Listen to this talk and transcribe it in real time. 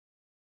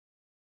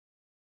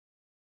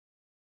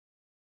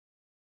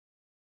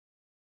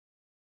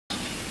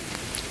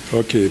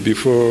Okay,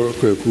 before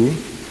Kweku,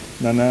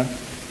 Nana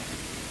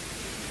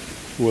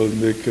will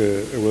make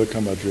a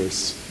welcome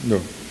address. No,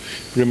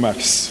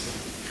 remarks.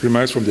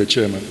 Remarks from the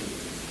chairman.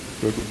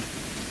 Kweku.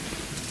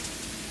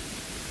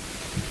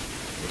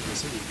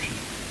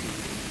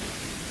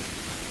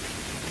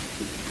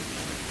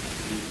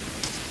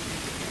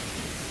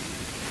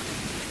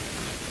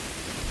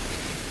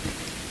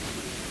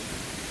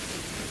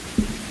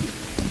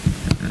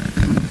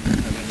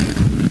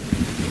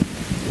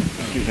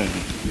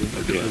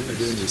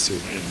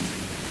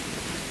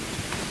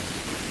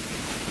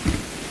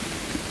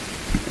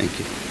 Thank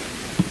you.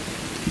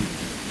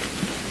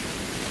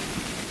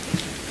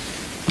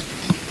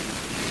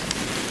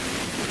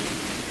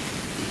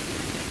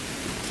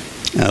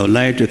 I would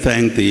like to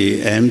thank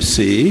the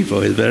MC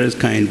for his very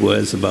kind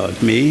words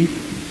about me.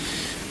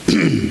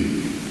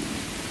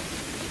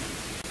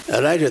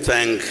 I'd like to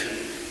thank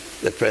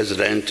the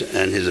President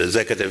and his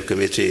executive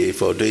committee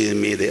for doing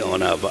me the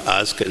honor of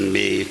asking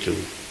me to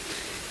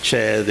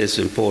chair this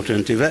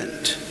important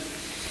event.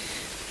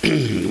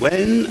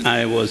 When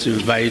I was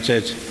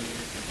invited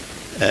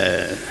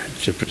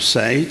to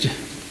preside,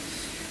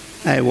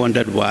 I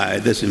wondered why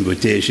this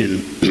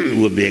invitation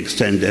would be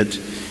extended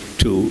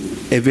to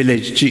a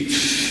village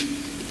chief.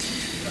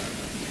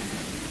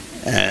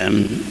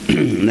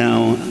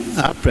 Now,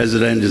 our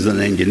president is an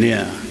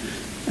engineer,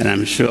 and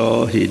I'm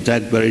sure he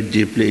dug very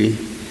deeply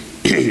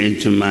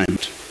into my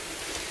mind.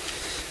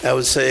 I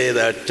would say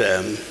that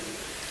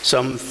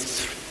some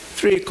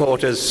three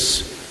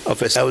quarters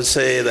of a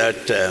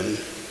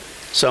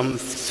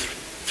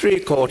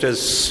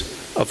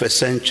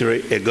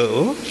century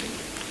ago,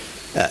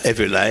 if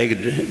you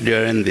like,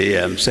 during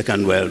the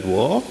Second World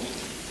War,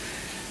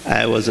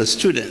 I was a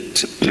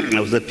student. I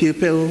was a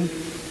pupil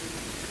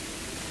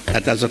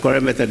at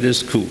Auditorium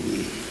Methodist School.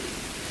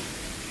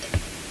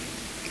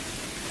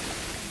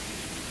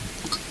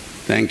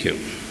 Thank you.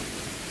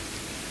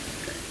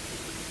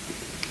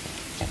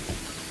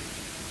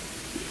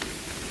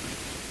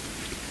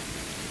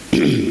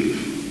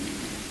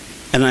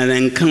 And I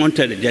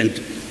encountered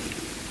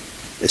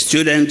a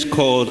student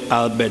called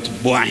Albert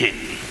Boahen.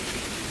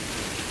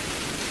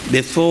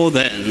 Before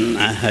then,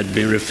 I had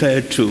been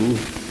referred to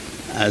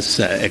as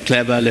a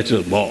clever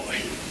little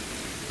boy.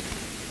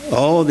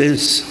 All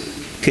this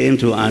came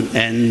to an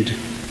end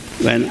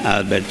when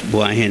Albert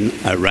Boahen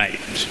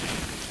arrived.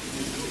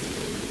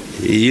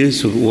 He used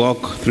to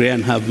walk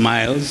 3.5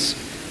 miles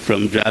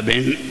from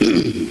Jabin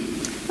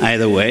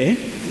either way,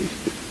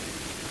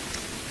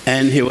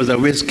 and he was a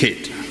whiz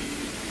kid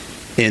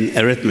in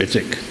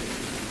arithmetic.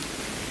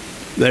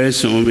 Very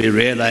soon we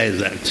realized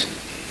that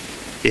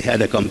he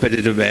had a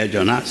competitive edge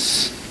on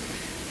us.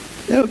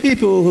 There were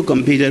people who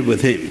competed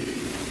with him,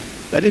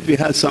 but if you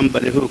had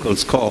somebody who could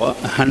score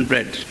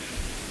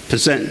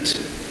 100%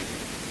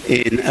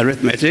 in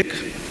arithmetic,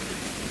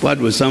 what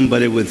would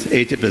somebody with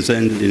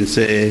 80% in,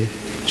 say,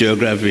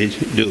 geography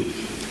do?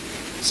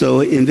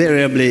 So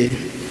invariably,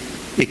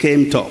 he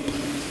came top.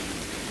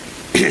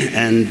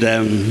 And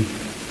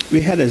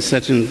we had a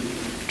certain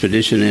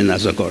tradition in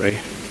Azokore.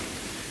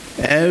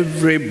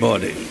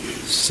 Everybody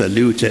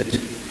saluted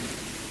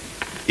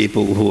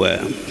people who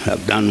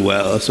have done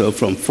well. So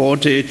from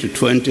 40 to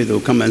 20, they'll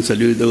come and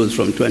salute those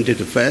from 20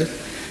 to first.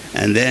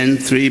 And then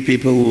 3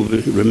 people will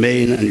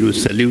remain and you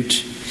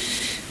salute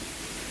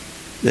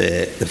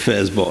the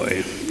first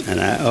boy.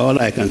 And all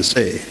I can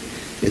say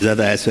is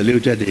that I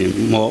saluted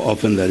him more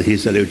often than he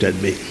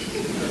saluted me.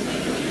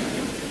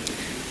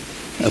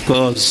 Of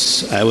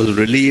course, I was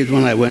relieved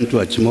when I went to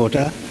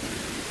Achimota,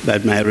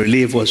 but my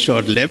relief was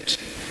short-lived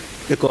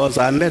because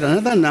I met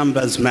another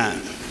numbers man,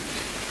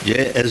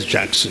 J.S.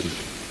 Jackson,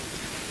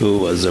 who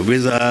was a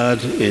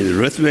wizard in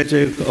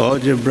arithmetic,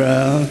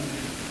 algebra,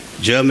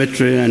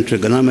 geometry, and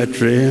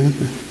trigonometry.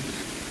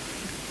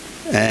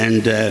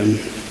 And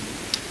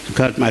to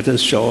cut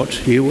matters short,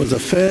 he was the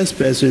first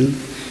person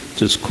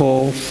to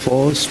score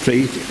 4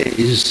 straight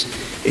A's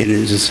in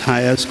his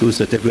higher school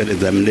certificate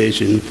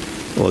examination,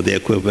 or the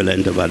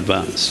equivalent of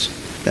advanced.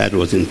 That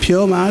was in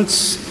pure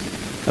maths,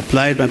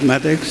 applied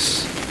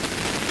mathematics,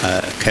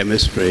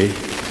 chemistry,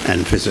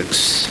 and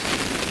physics.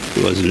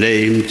 He was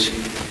named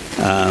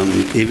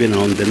even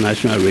on the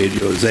national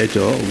radio,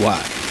 Zeto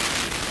Y.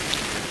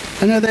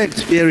 Another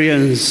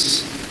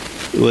experience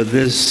with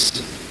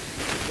this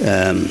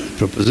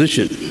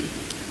proposition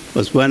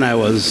was when I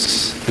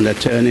was an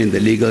attorney in the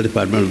legal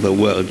department of the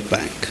World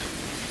Bank.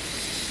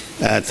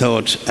 I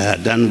thought I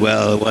had done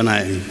well when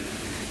I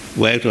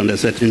worked on a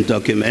certain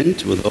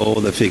document with all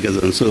the figures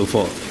and so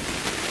forth.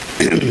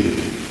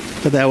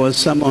 But I was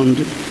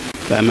summoned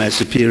by my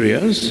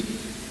superiors,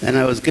 and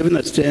I was given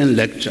a stern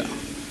lecture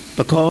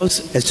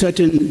because a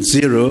certain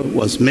zero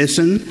was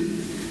missing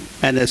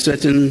and a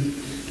certain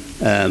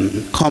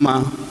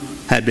comma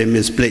had been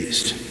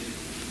misplaced.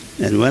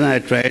 And when I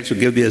tried to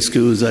give the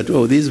excuse that,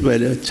 oh, these were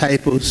the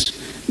typos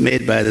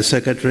made by the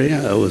secretary,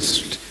 I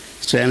was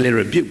sternly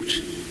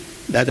rebuked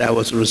that I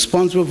was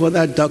responsible for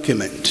that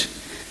document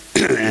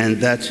and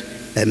that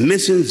a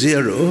missing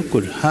zero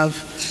could have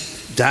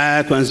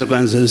dire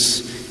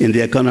consequences in the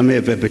economy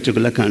of a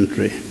particular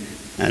country,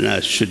 and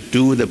I should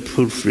do the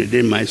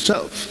proofreading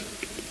myself.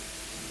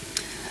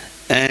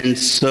 And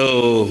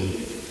so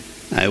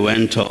I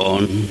went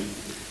on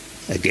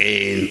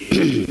again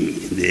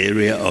in the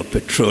area of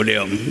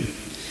petroleum.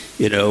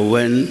 You know,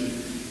 when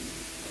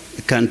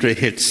a country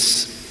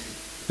hits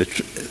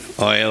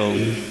oil,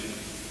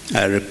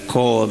 I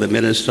recall the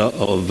Minister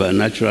of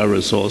Natural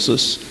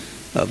Resources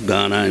of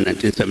Ghana in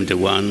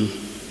 1971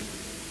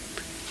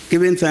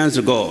 giving thanks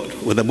to God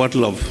with a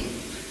bottle of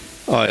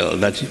oil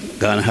that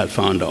Ghana had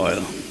found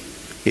oil.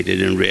 He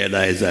didn't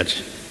realize that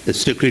the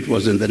secret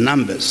was in the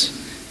numbers,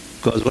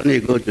 because when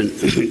you go to,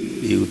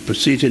 you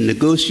proceed to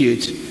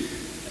negotiate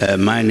a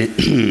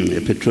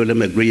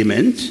petroleum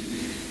agreement,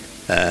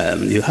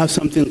 you have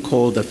something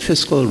called the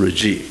fiscal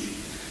regime.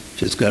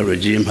 Fiscal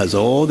regime has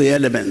all the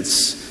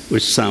elements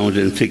which sound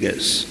in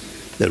figures: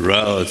 the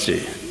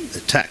royalty,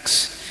 the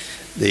tax,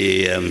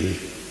 the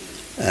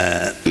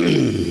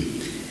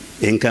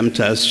income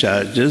tax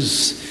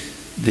charges,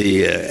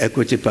 the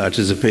equity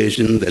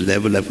participation, the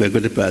level of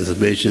equity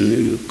participation.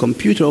 You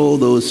compute all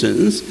those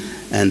things,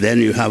 and then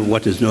you have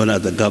what is known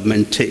as the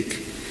government take.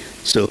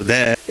 So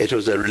there, it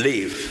was a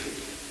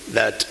relief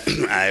that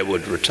I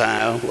would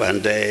retire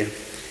one day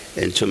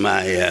into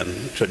my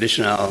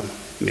traditional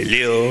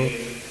milieu.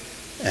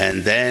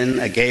 And then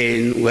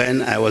again,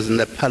 when I was in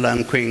the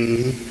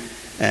palanquin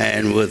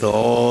and with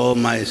all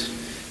my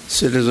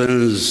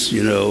citizens,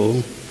 you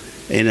know,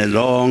 in a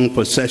long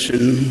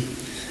procession,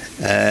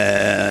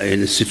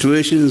 in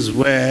situations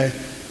where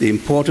the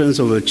importance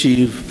of a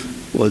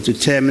chief was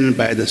determined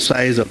by the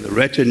size of the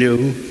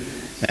retinue,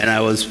 and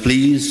I was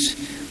pleased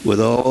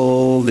with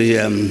all the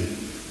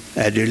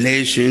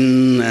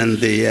adulation and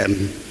the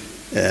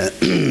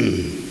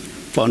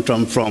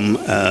phantom from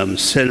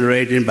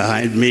celebrating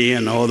behind me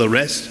and all the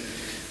rest.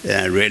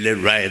 I really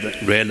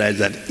realized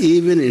that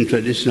even in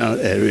traditional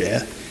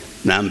area,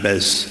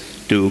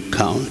 numbers do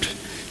count.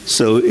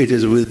 So it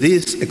is with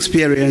this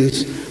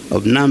experience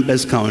of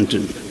numbers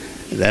counting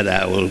that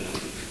I will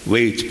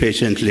wait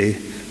patiently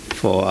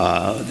for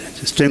our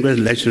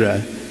distinguished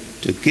lecturer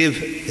to give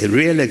a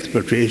real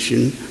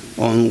explanation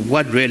on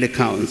what really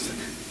counts,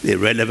 the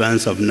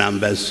relevance of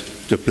numbers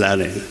to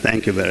planning.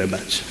 Thank you very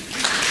much.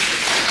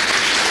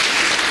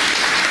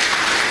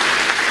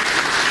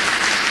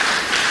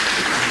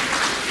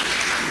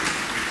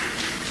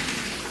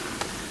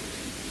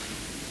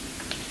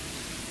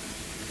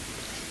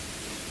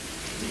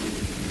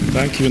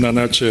 Thank you,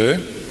 Nana Chair.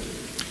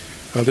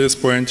 At this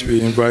point,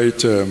 we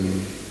invite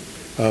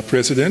our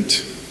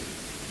President,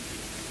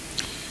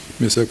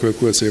 Mr.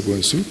 Kwaku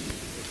Asebonsu,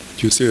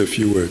 to say a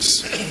few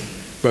words.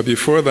 But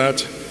before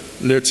that,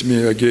 let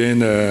me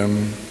again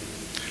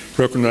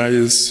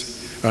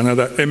recognize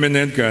another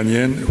eminent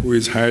Ghanaian who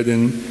is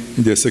hiding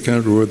in the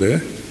second row there.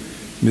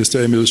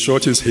 Mr. Emil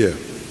Short is here.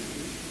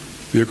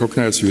 We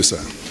recognize you, sir.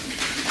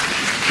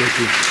 Thank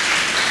you.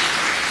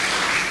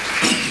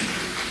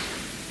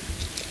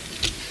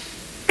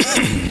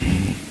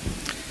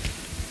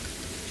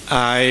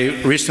 I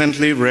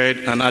recently read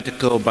an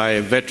article by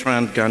a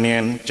veteran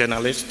Ghanaian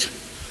journalist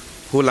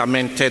who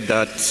lamented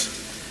that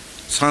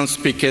some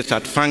speakers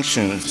at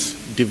functions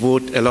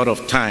devote a lot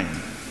of time,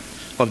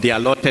 of the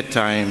allotted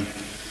time,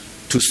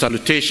 to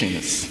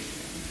salutations,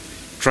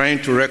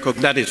 trying to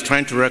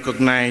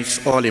recognize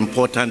all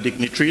important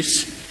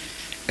dignitaries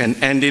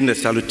and ending the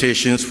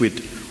salutations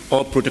with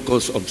all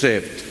protocols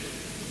observed.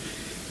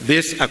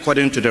 This,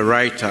 according to the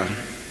writer,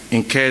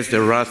 incurs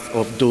the wrath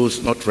of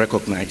those not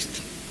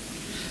recognized.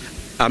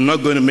 I'm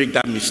not going to make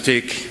that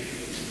mistake,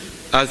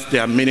 as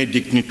there are many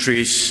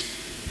dignitaries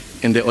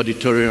in the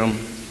auditorium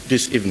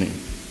this evening.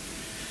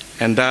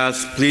 And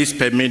thus, please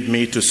permit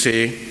me to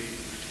say,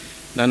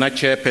 Nana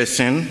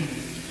Chairperson,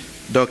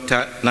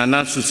 Dr.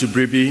 Nana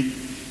Susubribi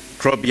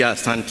Krobia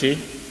Asante,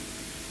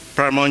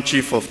 Paramount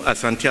Chief of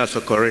Asante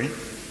Asokore,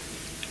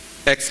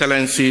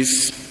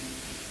 Excellencies,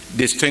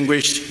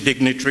 distinguished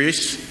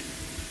dignitaries,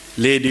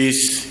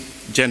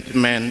 ladies,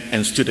 gentlemen,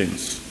 and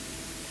students.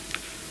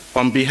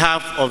 On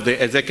behalf of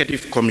the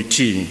Executive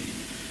Committee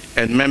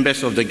and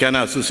members of the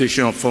Ghana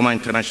Association of Former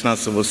International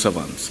Civil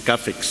Servants,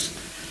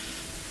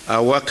 GAFICS, I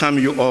welcome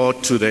you all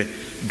to the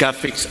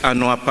GAFICS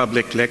Annual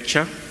Public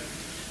Lecture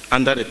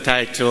under the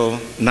title,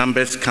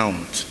 Numbers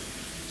Count,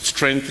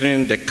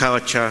 Strengthening the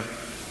Culture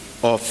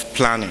of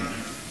Planning.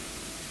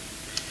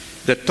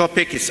 The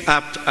topic is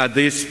apt at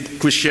this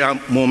crucial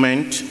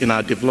moment in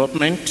our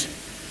development,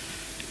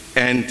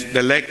 and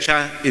the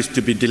lecture is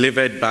to be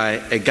delivered by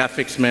a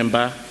GAFICS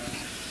member,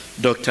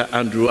 Dr.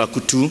 Andrew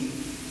Arkutu,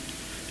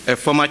 a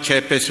former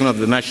chairperson of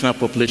the National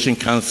Population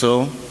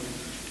Council,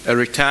 a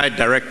retired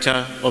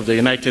director of the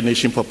United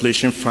Nations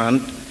Population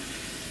Fund,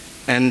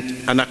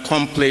 and an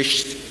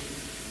accomplished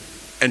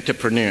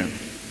entrepreneur.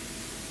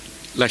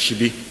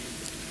 Lashibi.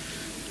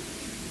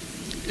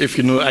 If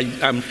you know,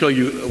 I'm sure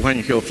you, when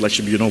you hear of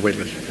Lashibi, you know where it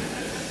is.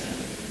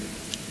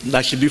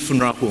 Lashibi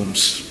Funeral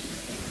Homes.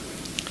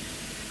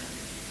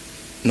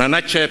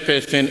 Nana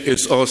Chairperson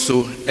is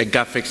also a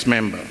GAFICS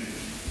member.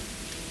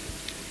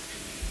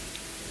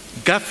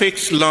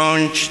 GAFICS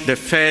launched the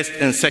first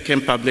and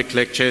second public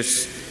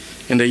lectures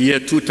in the year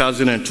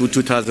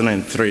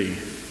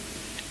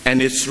 2002-2003,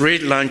 and it's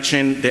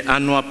relaunching the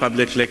annual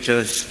public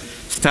lectures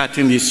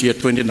starting this year,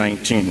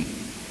 2019.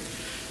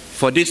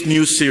 For this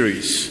new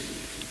series,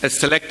 a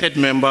selected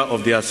member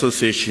of the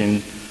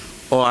association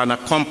or an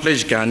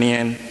accomplished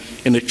Ghanaian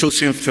in a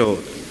chosen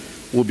field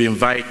will be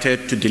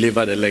invited to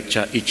deliver the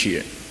lecture each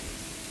year.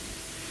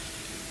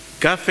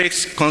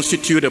 GAFICS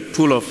constitute a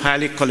pool of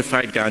highly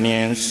qualified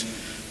Ghanaians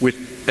with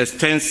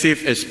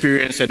extensive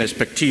experience and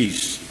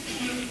expertise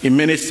in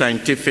many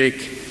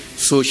scientific,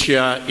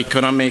 social,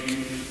 economic,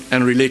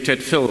 and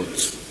related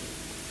fields.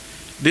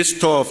 This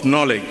store of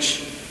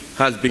knowledge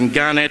has been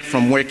garnered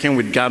from working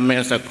with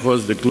governments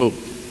across the globe.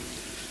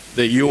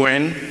 The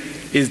UN,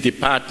 its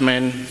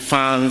department,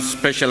 funds,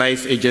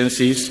 specialized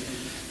agencies,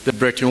 the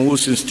Bretton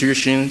Woods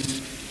institutions,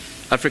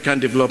 African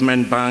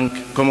Development Bank,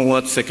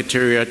 Commonwealth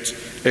Secretariat,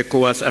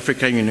 ECOWAS,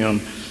 African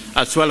Union,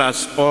 as well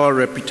as all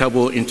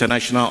reputable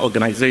international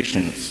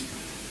organizations.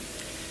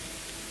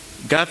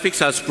 GAFICS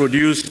has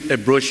produced a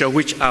brochure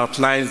which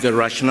outlines the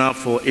rationale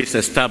for its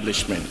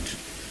establishment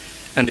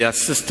and the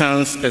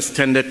assistance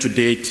extended to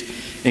date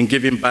in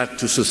giving back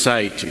to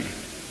society.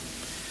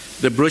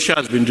 The brochure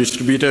has been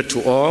distributed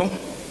to all,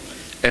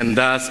 and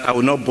thus I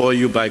will not bore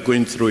you by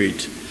going through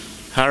it.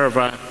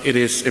 However, it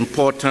is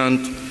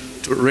important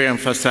to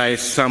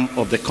re-emphasize some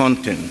of the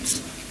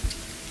contents.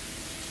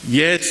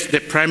 Yes,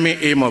 the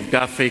primary aim of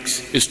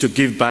GAFICS is to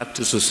give back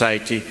to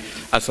society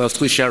as a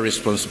social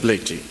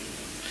responsibility.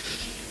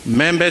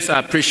 Members are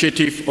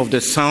appreciative of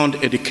the sound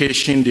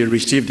education they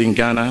received in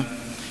Ghana,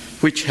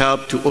 which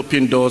helped to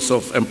open doors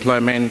of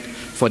employment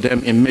for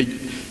them in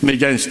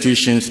major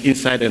institutions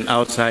inside and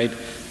outside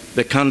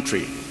the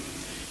country.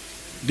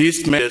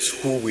 This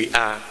makes who we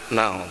are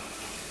now.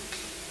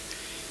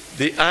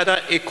 The other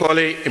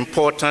equally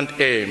important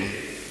aim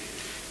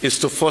is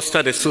to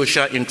foster the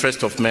social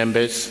interest of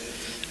members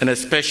and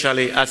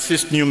especially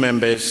assist new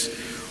members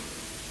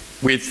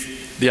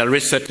with their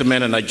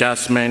resettlement and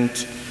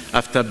adjustment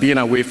after being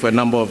away for a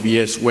number of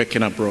years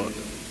working abroad.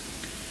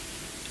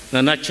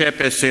 Nana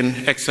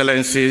Chairperson,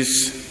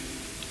 Excellencies,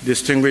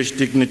 distinguished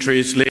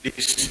dignitaries,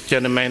 ladies,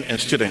 gentlemen, and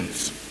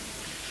students.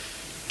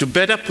 To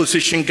better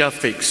position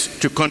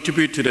GAFICS to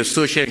contribute to the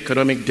social and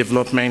economic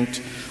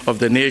development of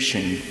the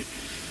nation,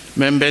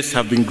 members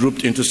have been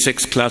grouped into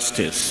 6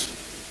 clusters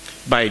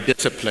by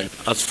discipline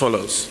as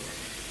follows: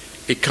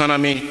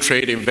 economy,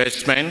 trade,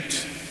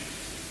 investment;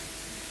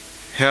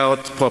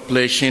 health,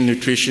 population,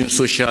 nutrition,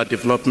 social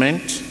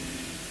development.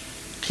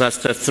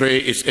 Cluster 3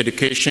 is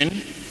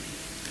education.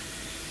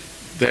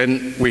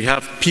 Then we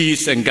have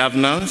peace and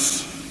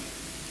governance,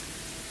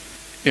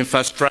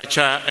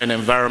 infrastructure and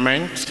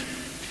environment,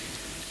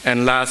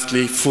 and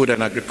lastly, food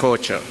and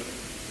agriculture.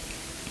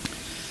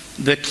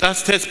 The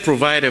clusters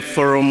provide a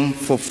forum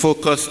for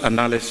focused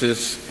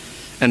analysis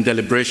and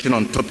deliberation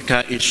on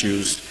topical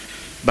issues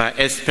by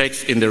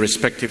experts in the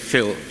respective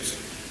fields.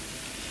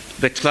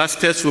 The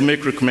clusters will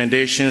make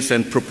recommendations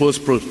and propose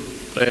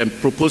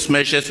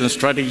measures and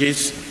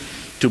strategies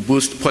to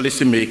boost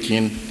policy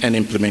making and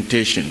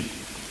implementation.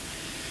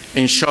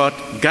 In short,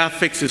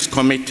 GAFICS is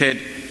committed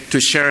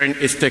to sharing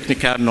its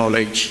technical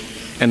knowledge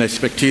and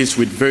expertise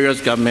with various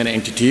government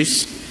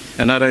entities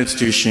and other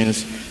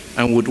institutions,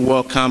 and would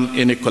welcome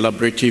any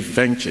collaborative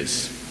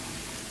ventures.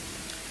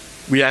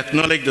 We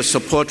acknowledge the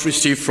support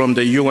received from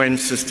the UN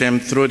system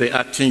through the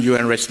acting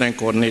UN resident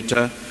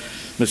coordinator,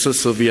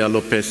 Mrs. Sylvia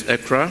Lopez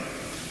Ekra,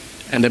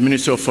 and the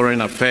Ministry of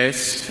Foreign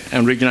Affairs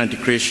and Regional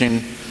Integration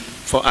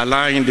for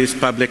allowing this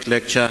public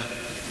lecture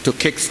to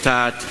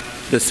kickstart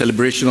the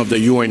celebration of the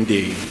UN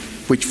Day,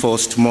 which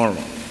falls tomorrow.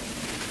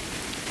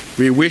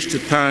 We wish to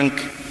thank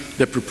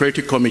the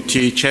preparatory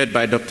committee chaired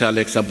by Dr.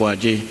 Alex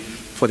Abuaji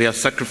for their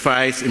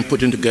sacrifice in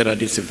putting together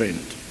this event.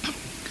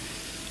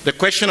 The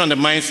question on the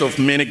minds of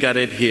many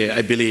gathered here,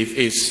 I believe,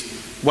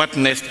 is what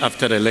next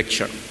after the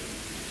lecture?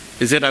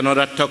 Is it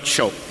another talk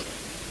show?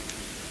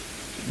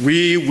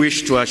 We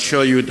wish to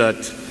assure you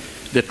that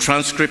the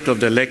transcript of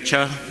the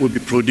lecture will be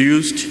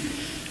produced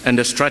and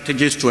the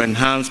strategies to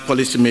enhance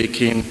policy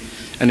making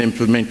and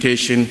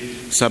implementation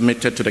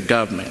submitted to the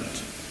government.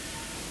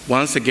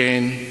 Once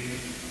again,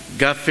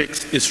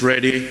 GAFICS is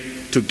ready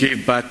to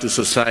give back to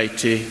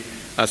society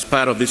as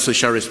part of this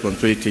social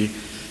responsibility,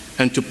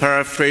 and to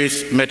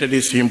paraphrase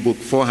Methodist hymn book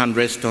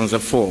 400 stanza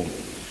 4,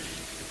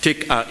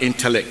 take our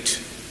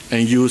intellect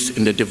and use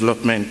in the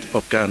development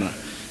of Ghana.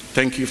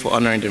 Thank you for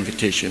honoring the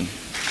invitation.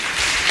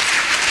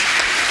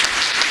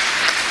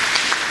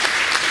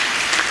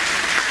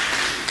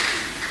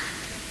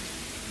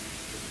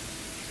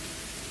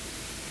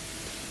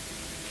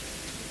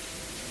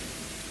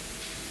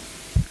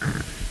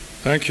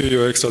 Thank you,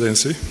 Your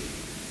Excellency,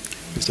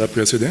 Mr.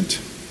 President.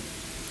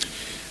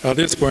 At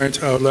this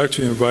point, I would like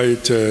to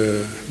invite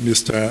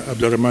Mr.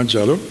 Abdurrahman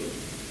Jallo,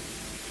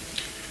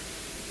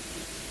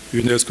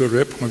 UNESCO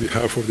rep on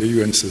behalf of the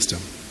UN system.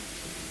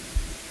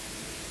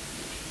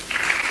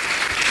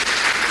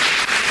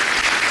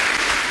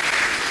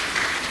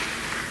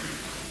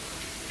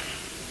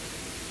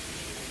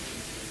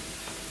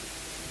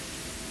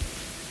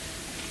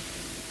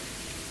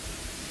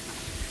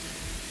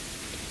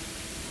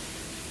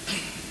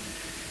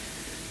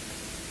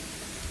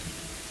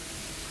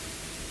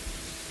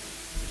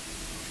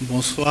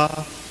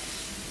 Bonsoir.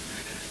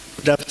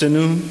 Good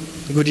afternoon.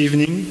 Good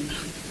evening.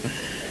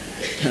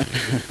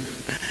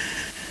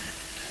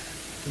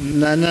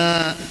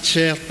 Nana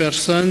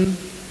chairperson,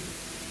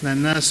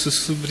 Nana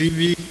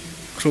Susubribi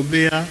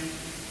Krobea,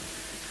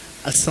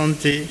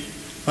 Asante,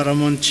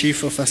 Paramount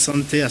Chief of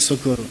Asante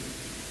Asokoro.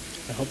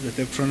 I hope that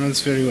I pronounce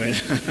very well.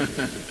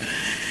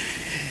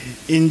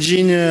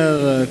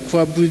 Engineer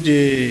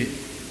Kwabude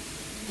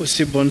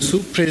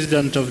Osebonsu,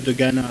 President of the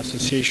Ghana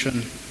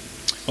Association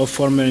of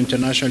Former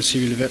International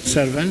Civil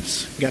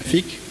Servants,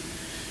 GAFICS.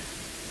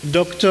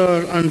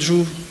 Dr.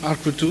 Andrew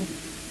Arkutu,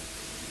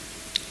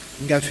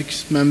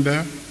 GAFICS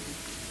member.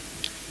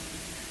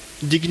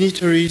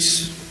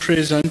 Dignitaries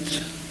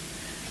present,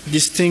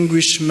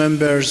 distinguished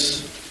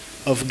members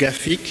of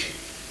GAFICS,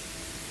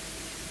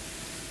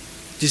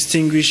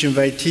 distinguished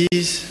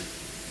invitees,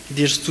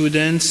 dear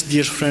students,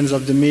 dear friends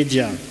of the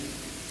media.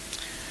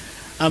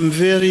 I'm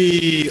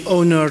very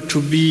honored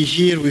to be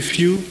here with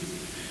you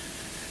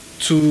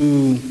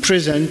to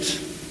present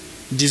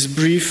this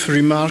brief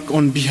remark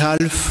on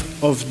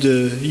behalf of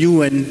the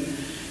UN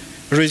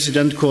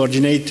Resident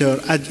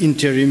Coordinator ad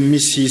interim,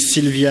 Mrs.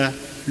 Sylvia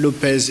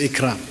Lopez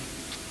Ekra.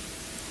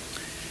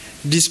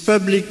 This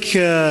public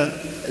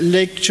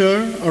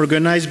lecture,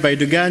 organized by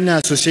the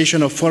Ghana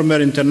Association of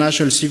Former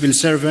International Civil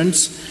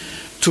Servants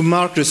to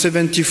mark the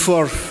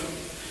 74th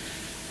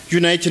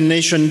United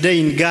Nations Day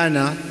in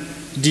Ghana,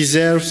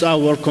 deserves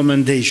our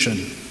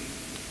commendation.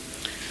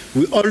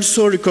 We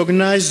also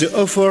recognize the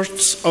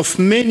efforts of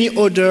many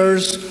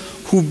others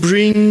who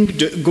bring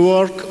the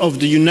work of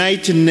the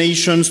United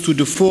Nations to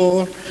the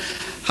fore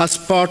as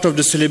part of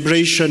the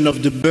celebration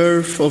of the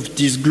birth of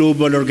this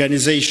global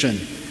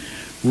organization.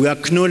 We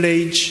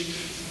acknowledge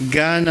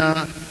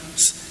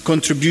Ghana's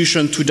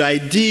contribution to the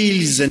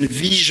ideals and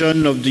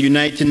vision of the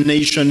United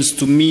Nations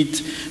to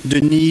meet the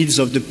needs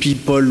of the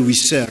people we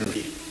serve.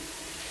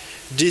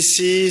 This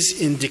is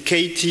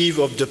indicative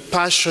of the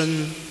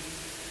passion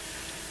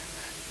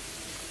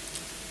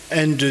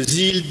and the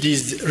zeal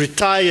these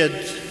retired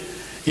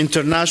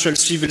international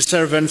civil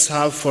servants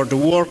have for the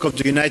work of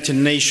the United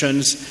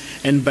Nations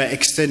and, by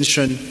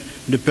extension,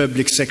 the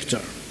public sector.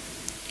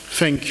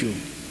 Thank you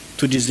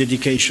to this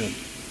dedication.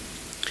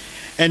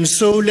 And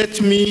so let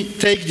me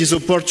take this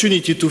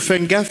opportunity to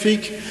thank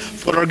GAFICS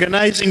for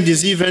organizing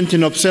this event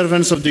in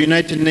observance of the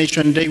United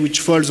Nations Day,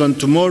 which falls on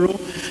tomorrow,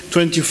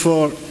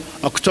 24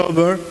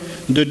 October,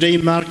 the day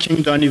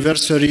marking the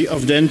anniversary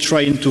of the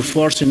entry into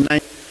force in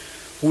 1990.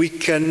 We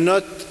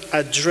cannot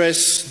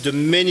address the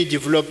many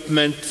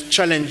development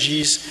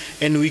challenges,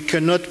 and we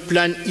cannot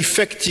plan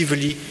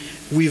effectively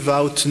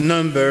without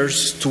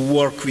numbers to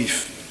work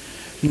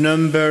with.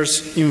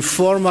 Numbers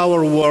inform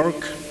our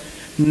work.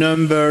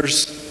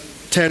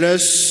 Numbers tell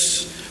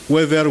us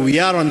whether we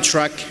are on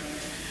track,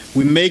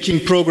 we're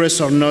making progress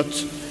or not.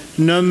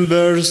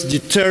 Numbers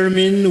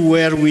determine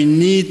where we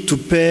need to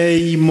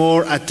pay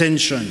more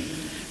attention.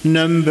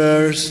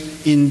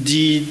 Numbers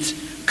indeed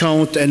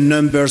count, and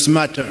numbers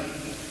matter.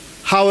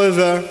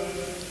 However,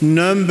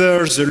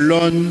 numbers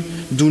alone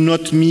do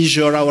not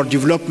measure our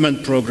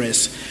development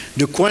progress.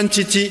 The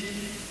quantity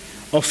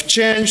of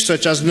change,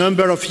 such as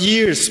number of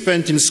years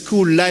spent in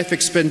school, life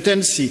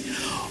expectancy,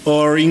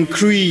 or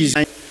increase,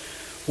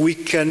 we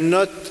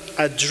cannot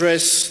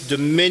address the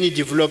many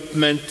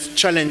development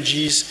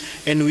challenges,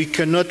 and we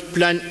cannot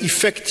plan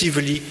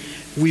effectively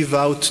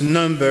without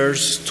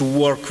numbers to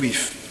work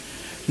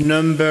with.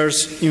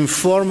 Numbers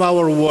inform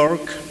our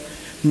work.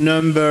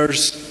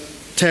 Numbers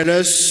tell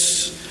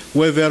us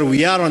whether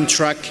we are on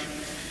track,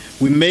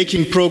 we're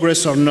making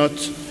progress or not.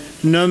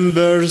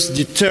 Numbers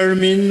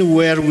determine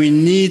where we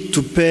need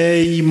to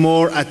pay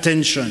more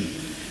attention.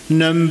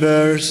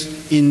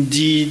 Numbers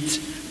indeed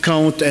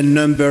count, and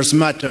numbers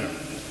matter.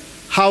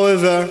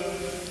 However,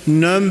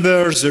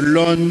 numbers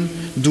alone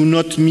do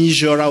not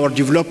measure our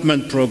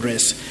development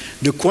progress.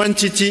 The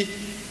quantity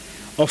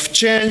of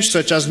change,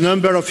 such as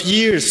number of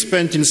years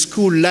spent in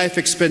school, life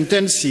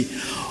expectancy,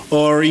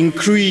 or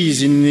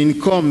increase in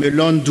income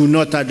alone do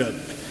not add up.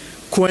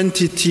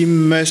 Quantity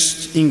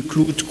must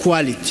include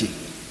quality,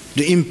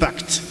 the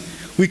impact.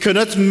 We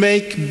cannot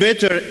make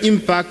better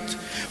impact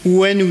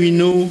when we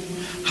know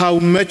how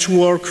much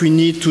work we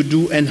need to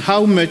do and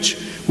how much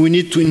we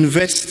need to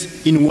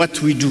invest in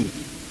what we do.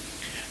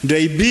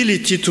 The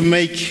ability to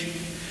make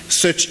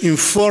such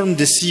informed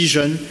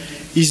decision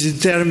is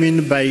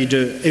determined by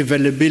the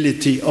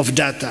availability of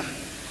data.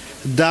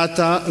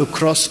 Data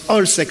across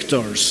all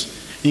sectors,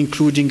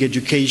 including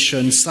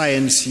education,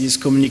 sciences,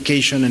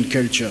 communication, and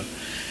culture.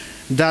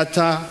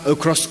 Data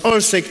across all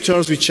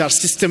sectors which are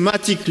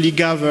systematically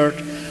gathered,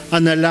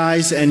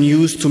 analyzed, and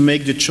used to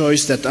make the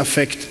choice that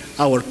affect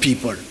our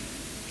people.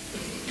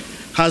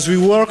 As we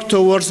work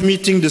towards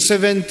meeting the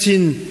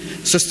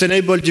 17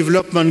 Sustainable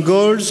Development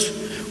Goals,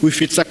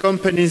 with its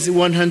accompanying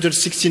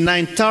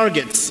 169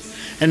 targets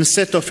and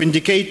set of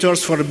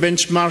indicators for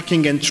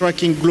benchmarking and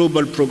tracking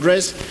global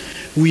progress,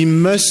 we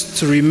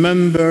must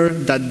remember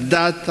that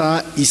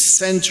data is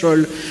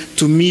central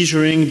to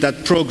measuring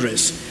that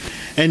progress.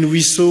 And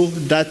we saw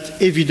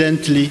that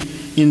evidently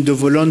in the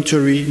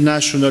voluntary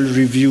National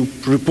Review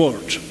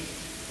report.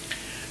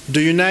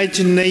 The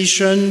United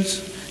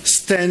Nations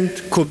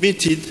stand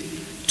committed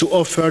to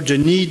offer the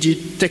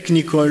needed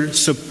technical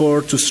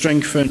support to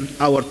strengthen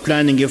our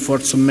planning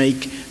efforts to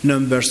make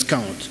numbers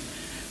count.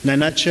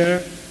 Nana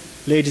Chair,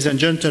 ladies and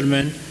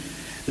gentlemen,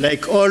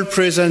 like all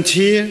present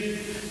here,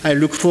 I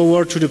look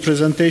forward to the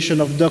presentation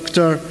of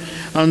Dr.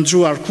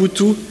 Andrew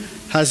Arkutu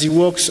as he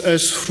walks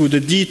us through the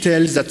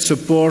details that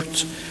support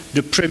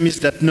the premise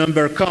that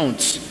number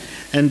counts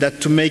and that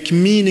to make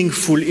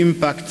meaningful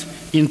impact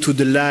into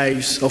the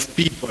lives of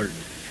people,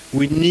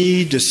 we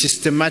need a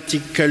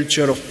systematic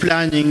culture of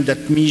planning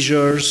that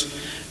measures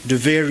the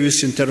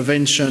various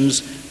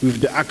interventions with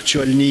the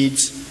actual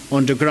needs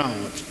on the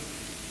ground.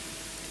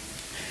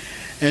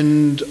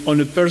 And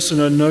on a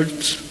personal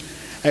note,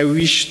 I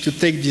wish to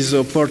take this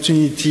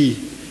opportunity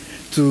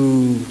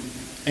to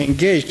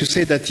engage, to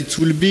say that it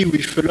will be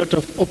with a lot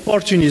of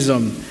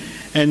opportunism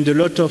and a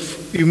lot of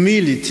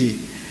humility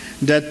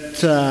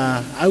that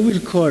I will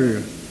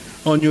call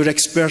on your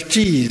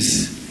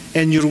expertise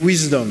and your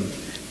wisdom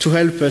to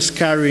help us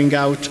carrying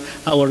out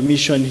our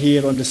mission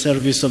here on the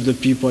service of the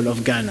people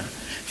of Ghana.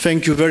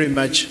 Thank you very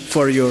much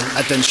for your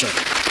attention.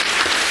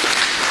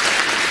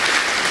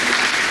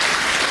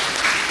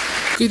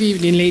 Good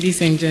evening,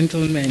 ladies and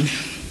gentlemen.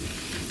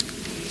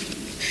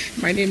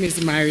 My name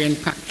is Marian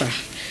Pakpa.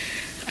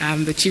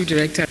 I'm the Chief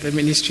Director of the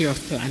Ministry of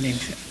Planning.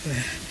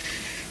 The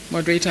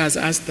moderator has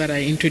asked that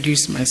I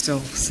introduce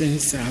myself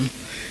since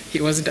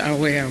he wasn't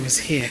aware I was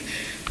here.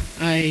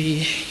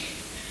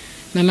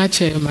 Nana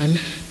Chairman,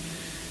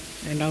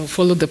 and I'll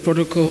follow the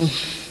protocol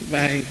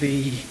by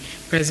the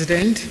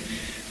President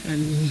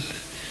and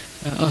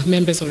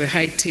members of the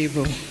High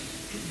Table.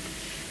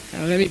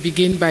 Let me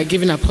begin by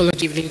giving an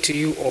apology to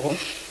you all.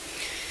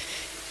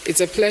 It's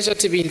a pleasure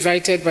to be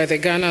invited by the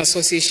Ghana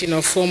Association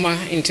of Former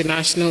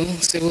International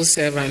Civil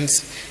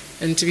Servants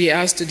and to be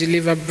asked to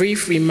deliver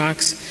brief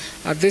remarks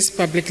at this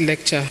public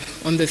lecture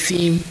on the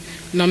theme,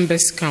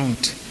 Numbers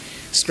Count,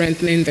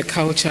 Strengthening the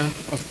Culture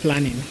of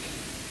Planning.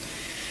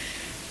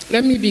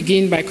 Let me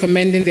begin by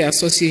commending the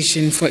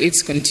Association for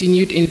its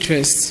continued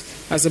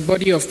interest as a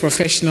body of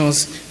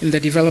professionals in the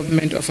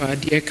development of our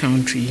dear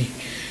country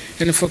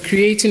and for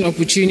creating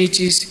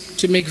opportunities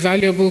to make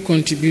valuable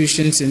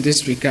contributions in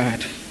this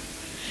regard.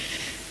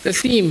 The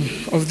theme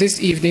of this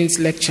evening's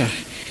lecture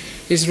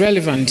is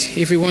relevant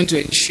if we want to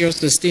ensure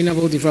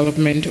sustainable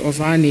development of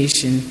our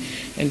nation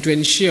and to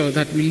ensure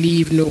that we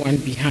leave no one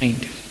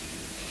behind.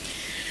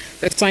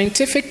 The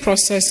scientific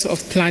process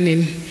of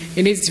planning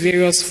in its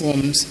various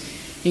forms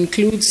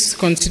includes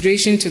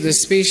consideration to the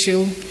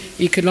spatial,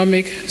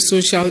 economic,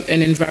 social,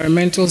 and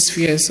environmental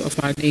spheres of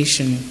our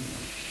nation.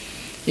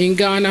 In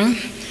Ghana,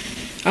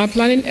 our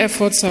planning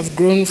efforts have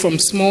grown from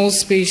small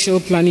spatial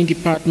planning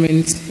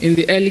departments in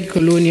the early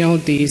colonial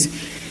days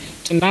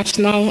to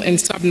national and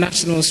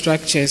subnational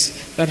structures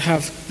that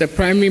have the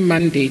primary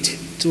mandate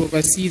to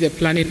oversee the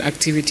planning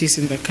activities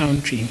in the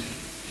country.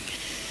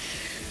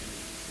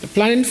 The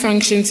planning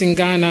functions in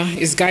Ghana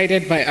is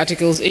guided by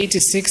Articles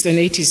 86 and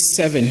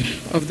 87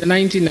 of the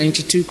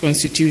 1992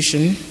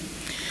 Constitution,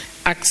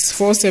 Acts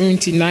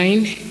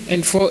 479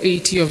 and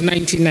 480 of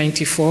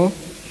 1994,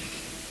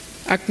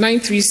 Act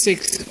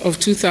 936 of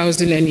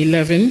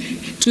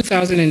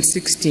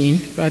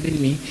 2016,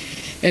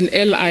 and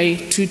LI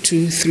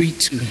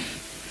 2232.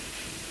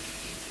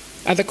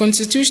 At the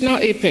constitutional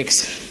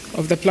apex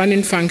of the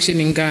planning function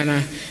in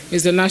Ghana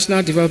is the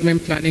National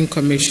Development Planning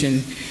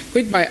Commission,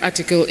 which by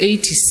Article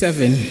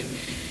 87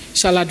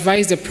 shall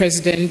advise the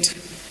President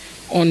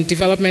on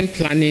development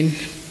planning,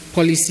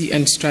 policy,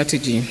 and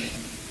strategy.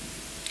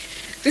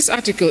 This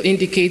article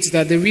indicates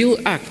that the real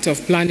act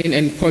of planning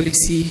and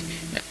policy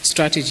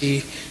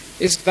strategy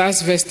is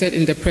thus vested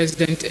in the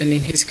President and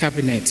in his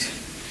cabinet.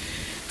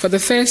 For the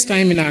first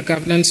time in our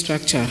governance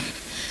structure,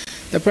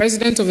 the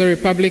President of the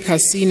Republic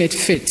has seen it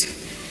fit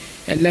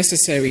and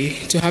necessary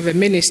to have a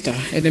minister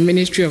and a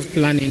Ministry of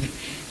Planning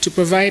to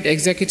provide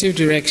executive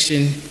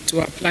direction to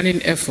our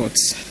planning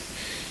efforts.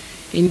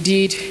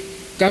 Indeed,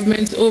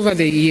 governments over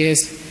the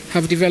years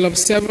have developed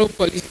several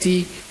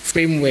policy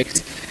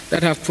frameworks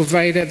that have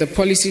provided the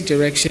policy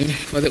direction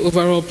for the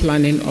overall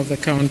planning of the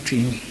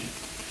country.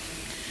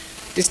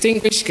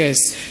 Distinguished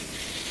guests,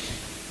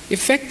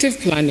 effective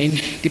planning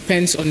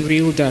depends on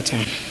real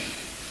data,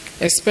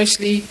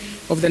 especially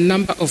of the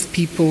number of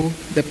people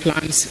the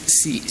plans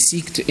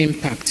seek to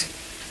impact.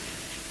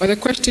 But the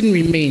question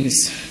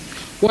remains,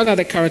 what are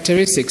the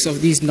characteristics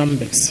of these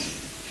numbers?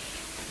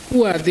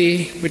 Who are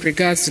they with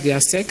regards to their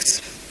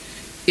sex,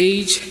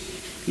 age,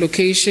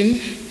 location,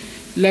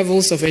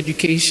 levels of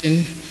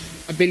education,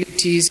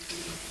 abilities,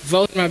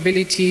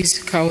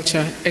 vulnerabilities,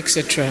 culture,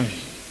 etc.?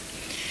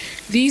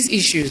 These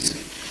issues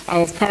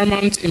are of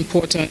paramount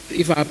importance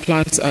if our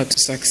plans are to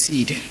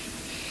succeed.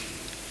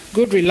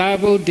 Good,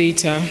 reliable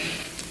data,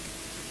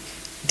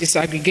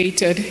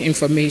 disaggregated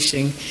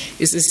information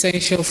is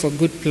essential for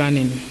good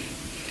planning.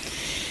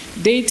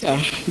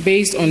 Data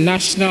based on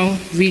national,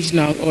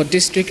 regional, or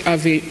district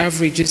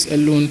averages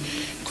alone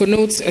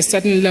connotes a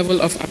certain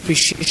level of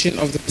appreciation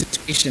of the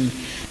situation.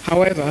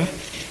 However,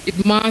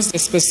 it masks the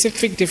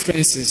specific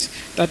differences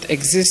that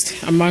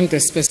exist among the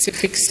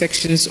specific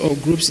sections or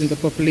groups in the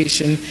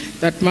population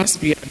that must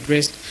be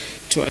addressed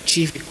to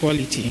achieve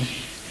equality.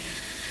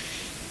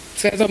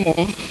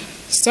 Furthermore,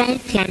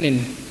 sound planning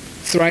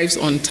thrives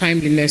on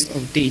timeliness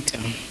of data.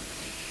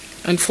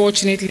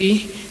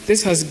 Unfortunately,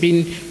 this has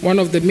been one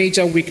of the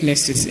major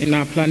weaknesses in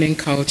our planning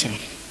culture,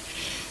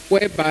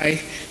 whereby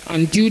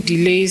undue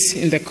delays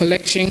in the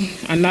collection,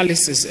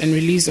 analysis, and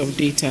release of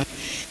data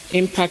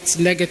impacts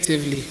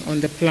negatively on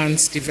the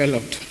plans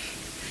developed.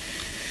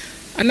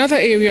 Another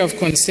area of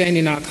concern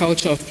in our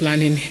culture of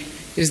planning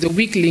is the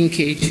weak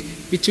linkage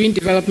between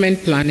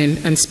development planning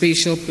and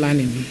spatial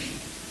planning.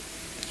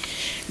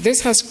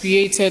 This has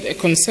created a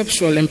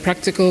conceptual and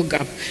practical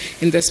gap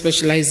in the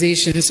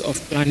specializations of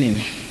planning.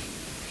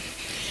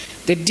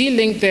 The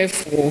de-link,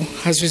 therefore,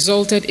 has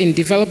resulted in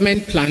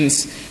development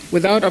plans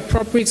without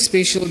appropriate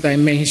spatial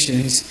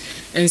dimensions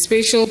and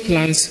spatial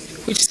plans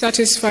which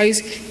satisfies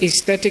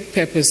aesthetic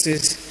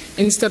purposes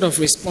instead of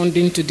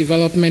responding to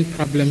development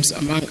problems,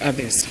 among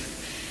others.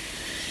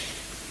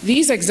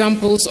 These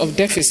examples of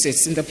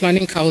deficits in the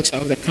planning culture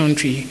of the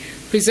country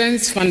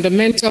presents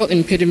fundamental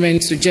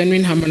impediments to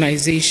genuine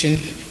harmonization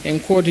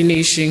and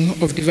coordination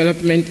of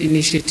development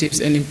initiatives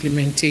and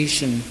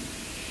implementation.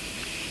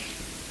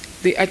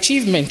 The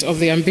achievement of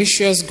the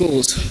ambitious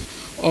goals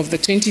of the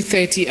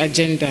 2030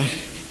 Agenda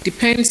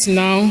depends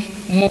now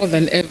more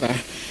than ever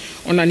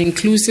on an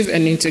inclusive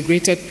and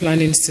integrated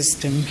planning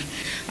system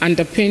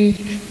underpinned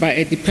by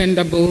a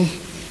dependable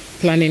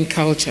planning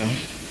culture.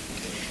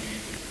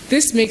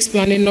 This makes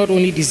planning not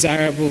only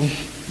desirable,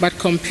 but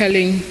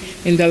compelling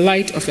in the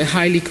light of a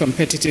highly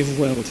competitive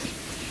world.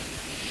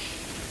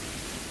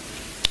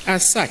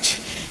 As such,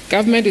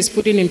 government is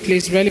putting in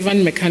place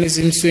relevant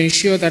mechanisms to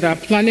ensure that our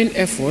planning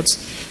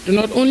efforts do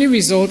not only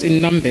result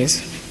in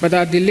numbers, but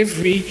our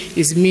delivery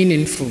is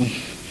meaningful.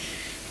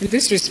 In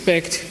this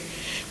respect,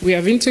 we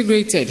have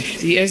integrated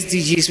the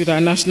SDGs with our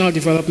national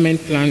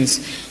development plans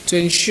to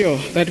ensure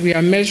that we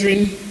are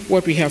measuring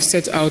what we have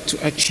set out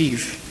to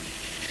achieve.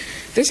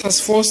 This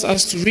has forced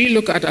us to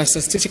relook at our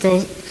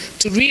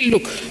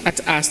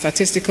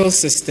statistical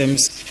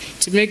systems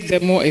to make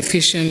them more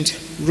efficient,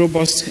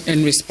 robust,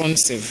 and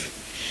responsive.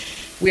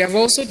 We have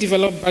also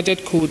developed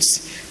budget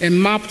codes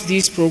and mapped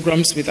these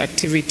programs with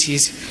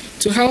activities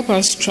to help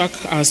us track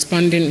our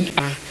spending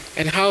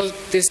and how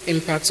this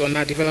impacts on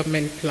our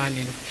development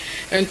planning,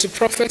 and to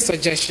proffer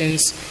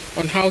suggestions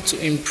on how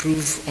to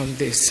improve on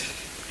this.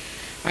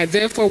 I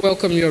therefore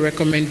welcome your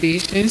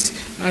recommendations,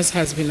 as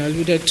has been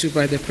alluded to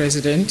by the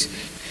President,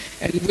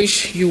 and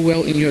wish you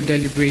well in your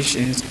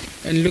deliberations,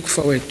 and look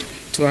forward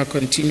to our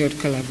continued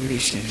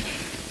collaboration.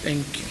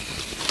 Thank you.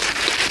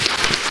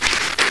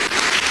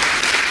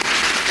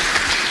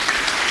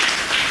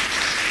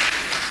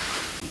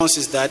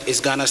 Is that is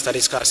Ghana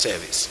Statistical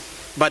Service.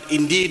 But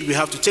indeed, we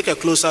have to take a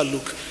closer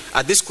look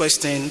at this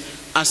question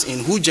as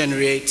in who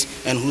generates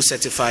and who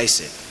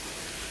certifies it.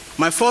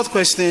 My fourth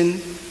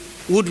question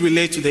would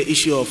relate to the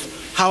issue of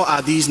how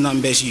are these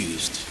numbers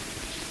used.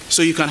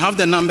 So you can have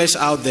the numbers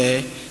out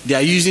there, they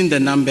are using the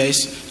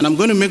numbers, and I'm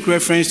going to make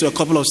reference to a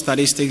couple of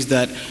statistics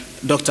that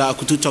Dr.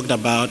 Arkutu talked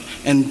about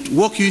and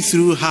walk you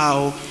through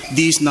how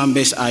these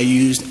numbers are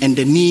used and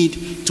the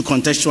need to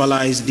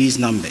contextualize these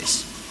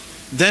numbers.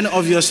 Then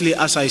obviously,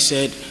 as I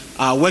said,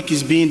 our work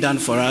is being done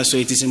for us, so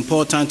it is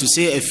important to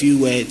say a few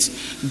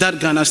words that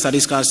Ghana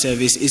Statistical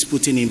Service is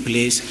putting in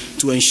place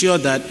to ensure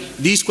that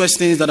these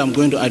questions that I'm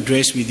going to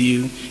address with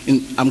you,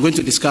 I'm going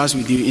to discuss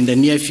with you in the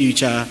near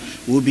future,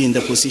 will be in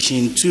the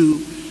position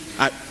to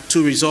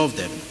resolve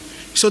them.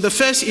 So the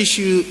first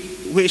issue,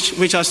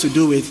 which has to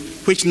do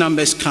with which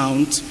numbers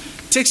count,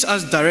 takes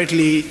us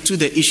directly to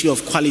the issue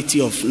of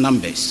quality of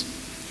numbers.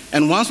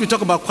 And once we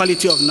talk about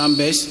quality of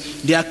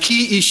numbers, there are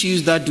key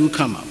issues that do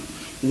come up.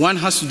 One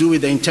has to do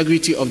with the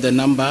integrity of the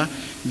number,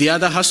 the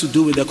other has to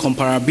do with the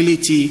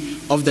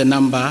comparability of the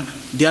number,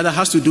 the other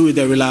has to do with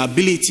the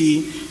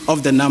reliability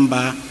of the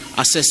number,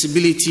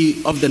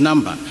 accessibility of the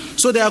number.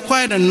 So there are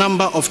quite a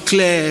number of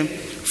clear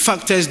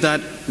factors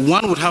that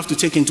one would have to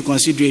take into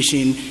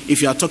consideration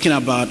if you are talking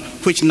about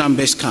which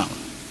numbers count.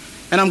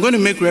 And I'm going to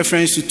make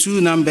reference to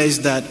two numbers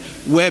that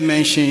were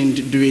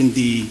mentioned during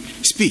the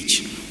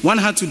speech. One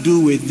had to do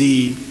with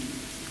the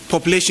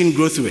population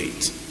growth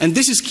rate. And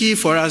this is key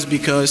for us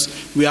because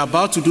we are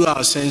about to do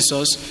our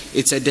census.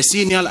 It's a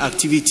decennial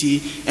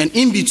activity, and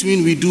in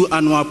between we do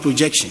annual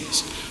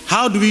projections.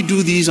 How do we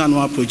do these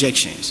annual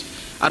projections?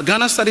 At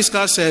Ghana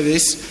Statistical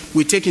Service,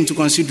 we take into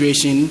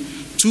consideration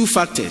two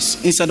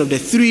factors instead of the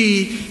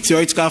three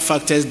theoretical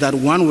factors that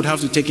one would have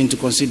to take into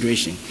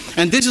consideration.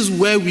 And this is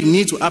where we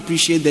need to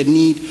appreciate the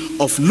need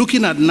of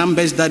looking at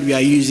numbers that we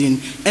are using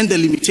and the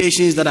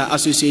limitations that are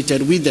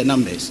associated with the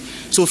numbers.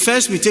 So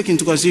first, we take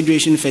into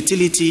consideration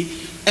fertility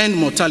and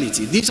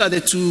mortality. These are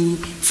the two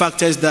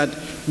factors that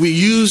we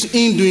use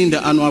in doing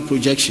the annual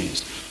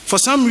projections. For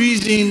some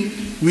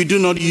reason, we do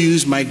not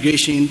use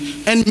migration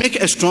and make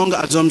a strong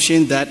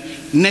assumption that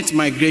net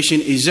migration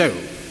is zero.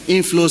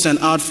 inflows and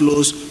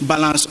outflows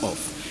balance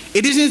off.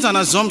 It isn't an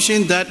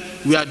assumption that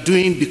we are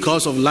doing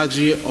because of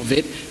luxury of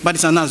it, but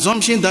it's an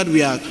assumption that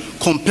we are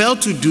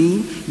compelled to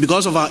do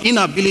because of our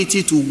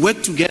inability to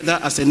work together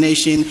as a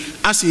nation,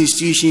 as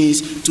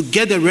institutions, to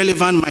get the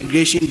relevant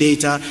migration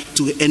data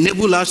to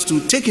enable us to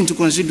take into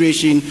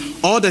consideration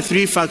all the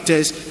three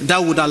factors that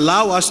would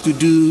allow us to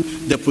do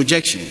the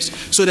projections.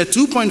 So the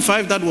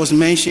 2.5 that was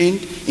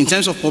mentioned in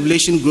terms of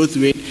population growth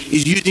rate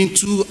is using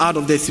 2 out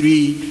of the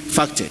 3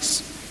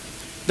 factors.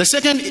 The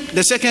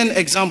second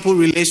example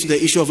relates to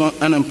the issue of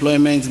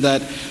unemployment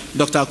that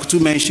Dr.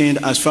 Arkutu mentioned,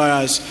 as far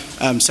as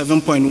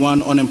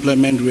 7.1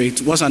 unemployment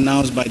rate was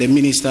announced by the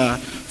Minister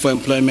for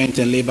Employment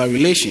and Labor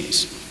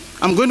Relations.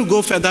 I'm going to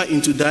go further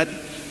into that,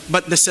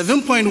 but the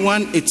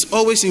 7.1, it's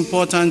always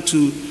important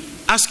to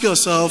ask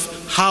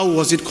yourself, how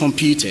was it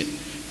computed?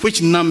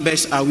 Which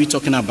numbers are we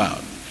talking about?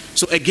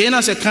 So again,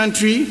 as a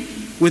country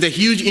with a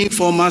huge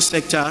informal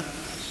sector,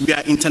 we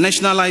are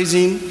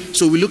internationalizing,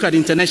 so we look at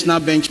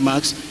international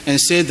benchmarks and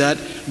say that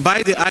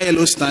by the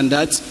ILO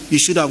standards, you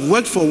should have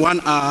worked for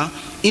 1 hour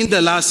in the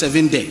last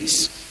 7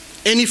 days,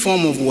 any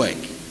form of work.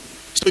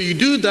 So you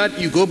do that,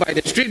 you go by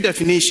the strict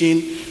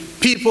definition,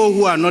 people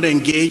who are not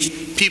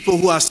engaged, people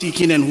who are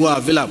seeking and who are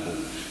available.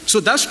 So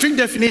that strict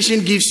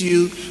definition gives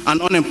you an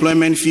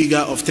unemployment figure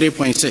of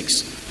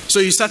 3.6.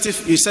 So you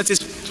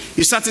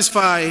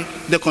satisfy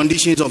the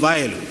conditions of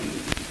ILO.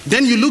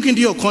 Then you look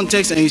into your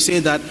context and you say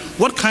that,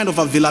 what kind of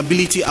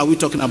availability are we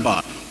talking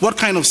about? What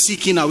kind of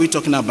seeking are we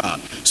talking about?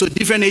 So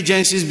different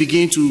agencies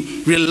begin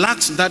to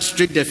relax that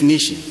strict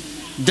definition.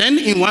 Then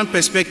in one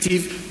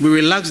perspective, we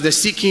relax the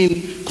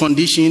seeking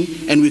condition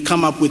and we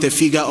come up with a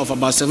figure of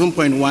about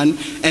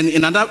 7.1. And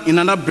in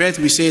another breath,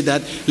 we say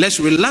that let's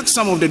relax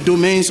some of the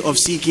domains of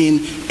seeking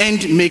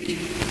and make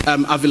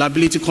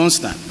availability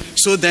constant.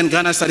 So then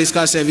Ghana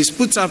Statistical Service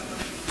puts up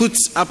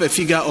a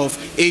figure of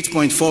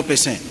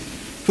 8.4%.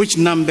 Which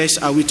numbers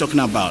are we talking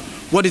about?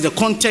 What is the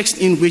context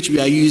in which we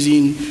are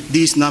using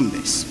these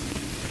numbers?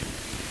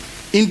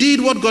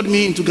 Indeed, what got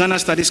me into Ghana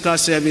Statistical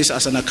Service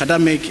as an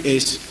academic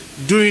is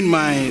during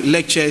my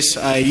lectures,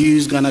 I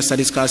use Ghana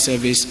Statistical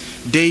Service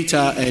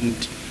data, and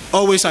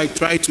always I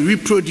try to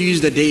reproduce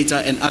the data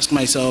and ask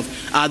myself,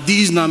 are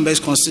these numbers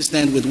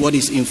consistent with what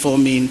is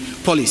informing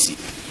policy?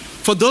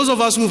 For those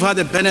of us who've had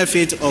the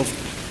benefit of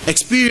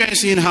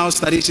experiencing how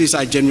statistics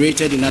are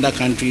generated in other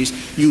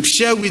countries, you'd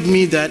share with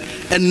me that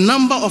a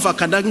number of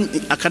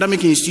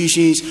academic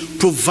institutions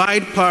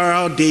provide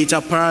parallel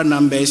data, parallel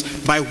numbers,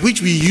 by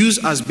which we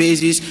use as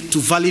basis to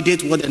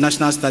validate what the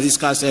National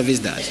Statistical Service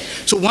does.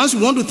 So once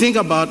we want to think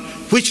about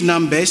which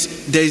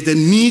numbers, there is the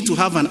need to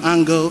have an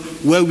angle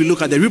where we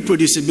look at the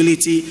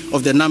reproducibility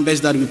of the numbers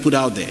that we put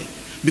out there.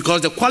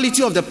 Because the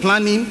quality of the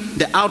planning,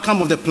 the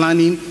outcome of the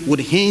planning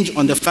would hinge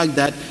on the fact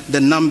that the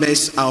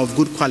numbers are of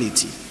good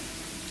quality.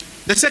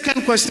 The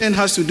second question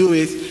has to do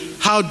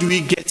with, how do we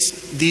get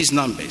these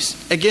numbers?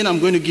 Again, I'm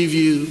going to give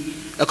you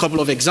a couple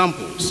of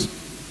examples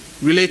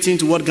relating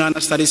to what Ghana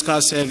Statistical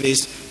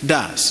Service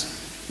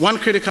does. One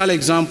critical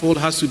example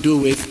has to do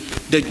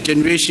with the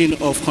generation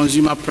of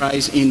consumer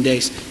price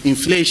index,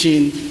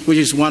 inflation, which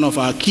is one of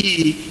our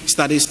key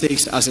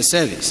statistics as a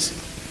service.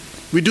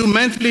 We do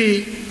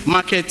monthly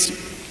market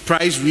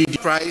price reading.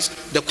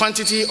 The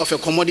quantity of a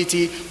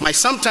commodity might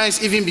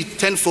sometimes even be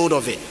tenfold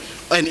of it,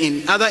 and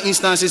in other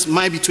instances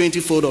might be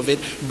 20-fold of it,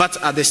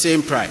 but at the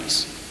same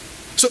price.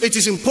 So it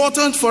is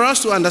important for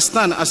us to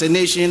understand as a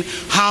nation,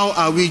 how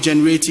are we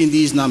generating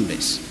these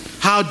numbers?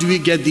 How do we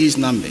get these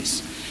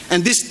numbers?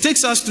 And this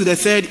takes us to the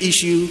third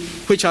issue,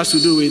 which has to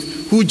do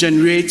with who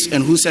generates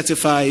and who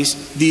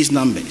certifies these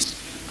numbers.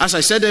 As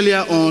I said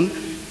earlier on,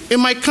 it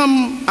might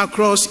come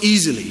across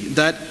easily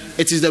that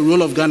it is the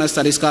role of Ghana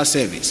Statistical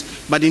Service.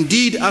 But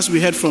indeed, as we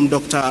heard from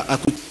Dr.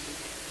 Arkutu,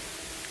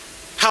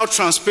 how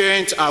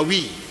transparent are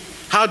we?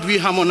 How do we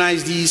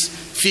harmonize these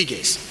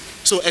figures?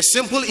 So a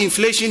simple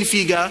inflation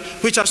figure,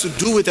 which has to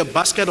do with a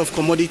basket of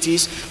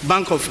commodities,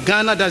 Bank of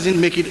Ghana doesn't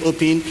make it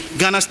open,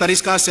 Ghana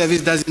Statistical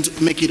Service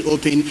doesn't make it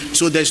open,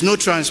 so there's no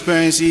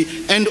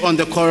transparency, and on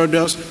the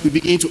corridors, we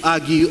begin to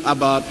argue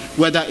about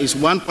whether it's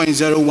 1.0,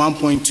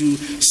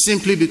 1.2,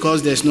 simply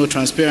because there's no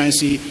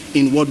transparency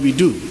in what we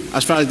do,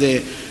 as far as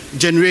the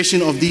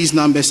generation of these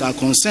numbers are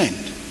concerned.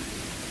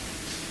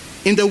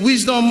 In the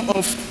wisdom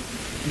of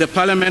the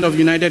Parliament of the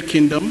United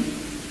Kingdom,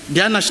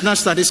 their National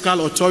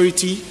Statistical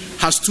Authority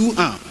has two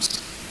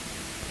arms.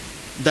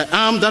 The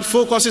arm that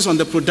focuses on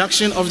the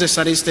production of the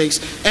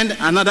statistics, and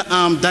another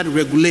arm that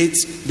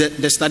regulates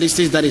the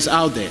statistics that is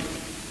out there.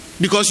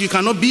 Because you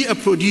cannot be a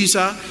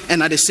producer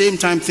and at the same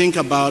time think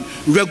about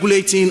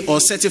regulating or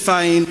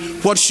certifying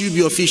what should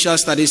be official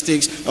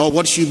statistics or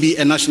what should be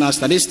a national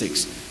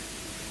statistics.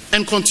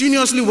 And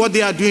continuously what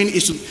they are doing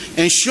is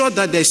to ensure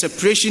that there is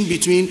separation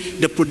between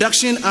the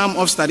production arm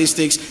of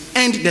statistics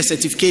and the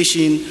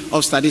certification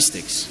of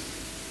statistics.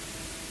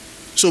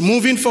 So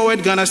moving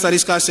forward, Ghana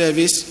Statistical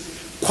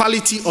Service,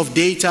 quality of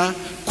data,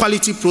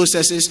 quality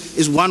processes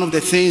is one of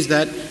the things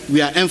that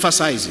we are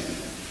emphasizing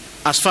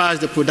as far as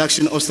the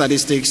production of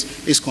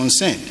statistics is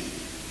concerned.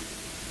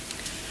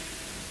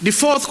 The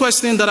fourth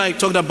question that I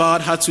talked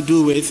about had to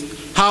do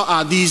with how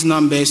are these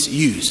numbers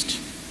used.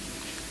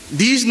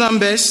 These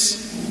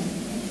numbers,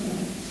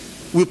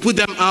 we put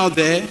them out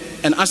there,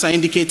 and as I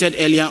indicated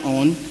earlier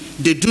on,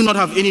 they do not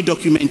have any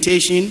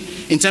documentation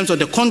in terms of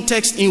the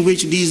context in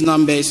which these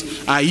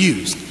numbers are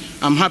used.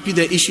 I'm happy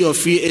the issue of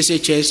free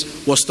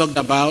SHS was talked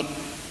about.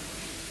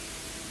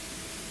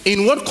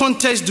 In what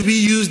context do we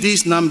use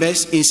these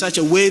numbers in such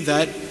a way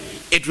that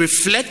it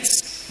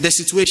reflects the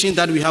situation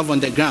that we have on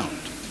the ground?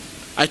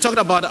 I talked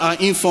about our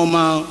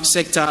informal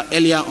sector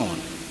earlier on.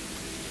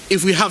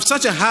 If we have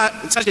such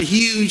a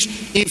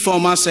huge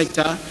informal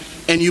sector,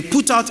 and you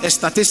put out a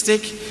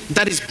statistic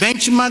that is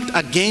benchmarked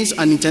against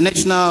an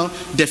international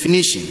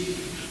definition,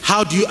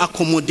 how do you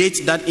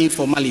accommodate that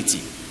informality?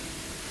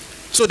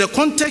 So the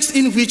context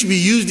in which we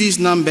use these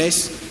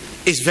numbers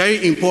is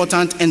very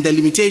important, and the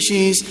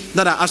limitations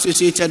that are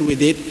associated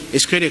with it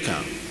is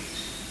critical.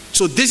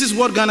 So this is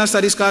what Ghana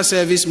Statistical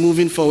Service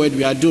moving forward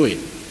we are doing.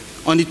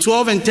 On the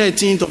 12th and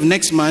 13th of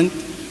next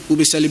month, we'll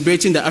be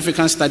celebrating the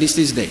African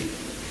Statistics Day.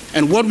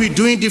 And what we're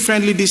doing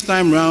differently this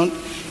time around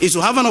is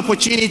to have an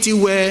opportunity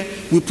where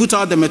we put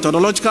out the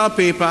methodological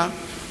paper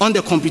on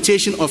the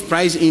computation of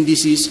price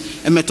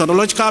indices, a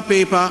methodological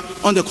paper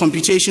on the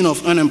computation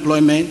of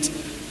unemployment,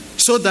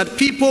 so that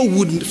people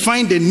would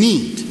find the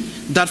need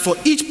that for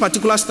each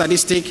particular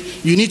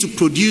statistic, you need to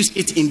produce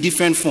it in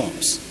different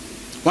forms.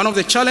 One of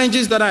the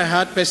challenges that I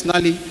had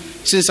personally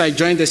since I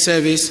joined the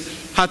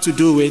service had to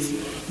do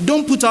with,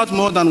 don't put out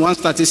more than one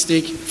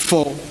statistic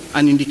for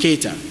an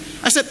indicator.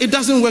 I said, it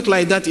doesn't work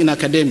like that in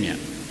academia.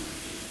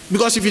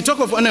 Because if you talk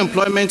of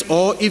unemployment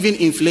or even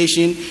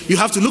inflation, you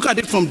have to look at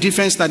it from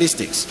different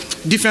statistics,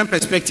 different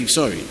perspectives,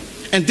 sorry.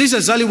 And this is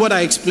exactly what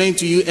I explained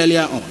to you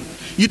earlier on.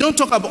 You don't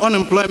talk about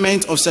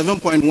unemployment of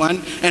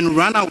 7.1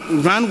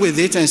 and run with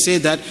it and say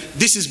that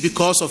this is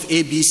because of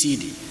A, B, C,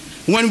 D.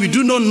 When we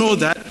do not know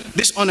that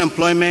this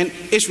unemployment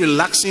is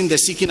relaxing the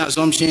seeking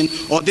assumption,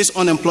 or this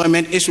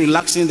unemployment is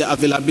relaxing the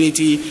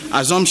availability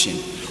assumption,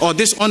 or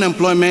this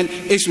unemployment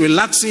is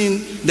relaxing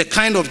the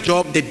kind of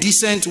job, the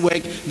decent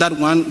work that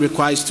one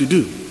requires to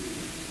do.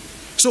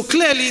 So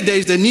clearly there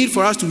is the need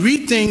for us to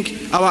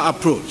rethink our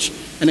approach.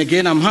 And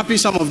again, I'm happy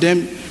some of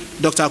them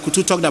Dr.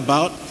 Arkutu talked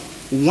about.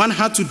 One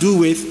had to do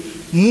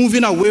with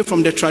moving away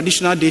from the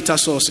traditional data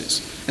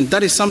sources. And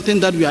that is something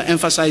that we are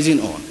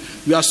emphasizing on.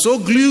 We are so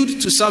glued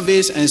to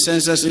surveys and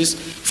censuses,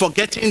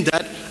 forgetting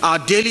that our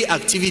daily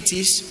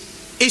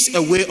activities is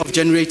a way of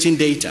generating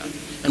data.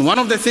 And one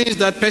of the things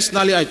that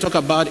personally I talk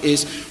about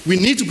is we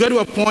need to get to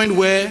a point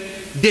where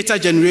data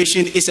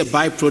generation is a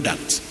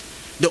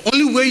byproduct. The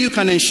only way you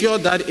can ensure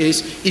that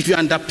is if you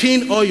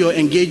underpin all your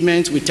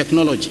engagement with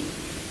technology.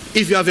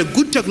 If you have a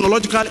good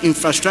technological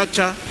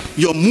infrastructure,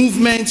 your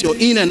movement, your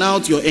in and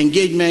out, your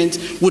engagement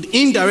would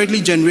indirectly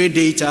generate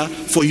data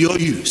for your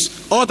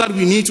use. All that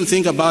we need to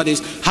think about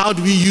is how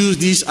do we use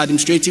these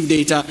administrative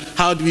data,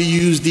 how do we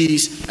use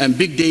these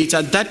big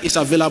data that is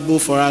available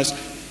for us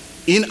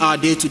in our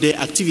day-to-day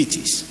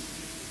activities.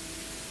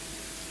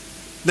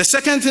 The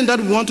second thing that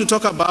we want to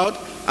talk about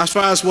as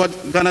far as what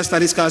Ghana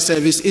Statistical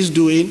Service is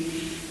doing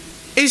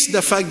is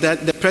the fact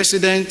that the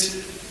President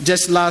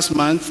just last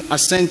month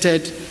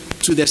assented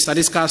to the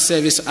Statistical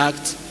Service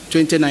Act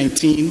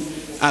 2019,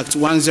 Act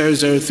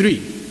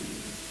 1003.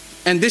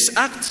 And this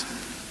act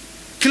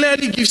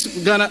clearly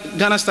gives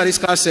Ghana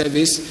Statistical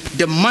Service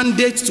the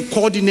mandate to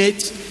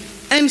coordinate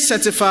and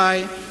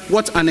certify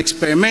what an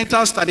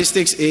experimental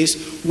statistics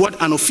is, what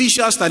an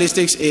official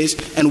statistics is,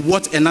 and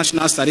what a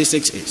national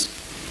statistics is.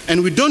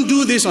 And we don't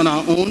do this on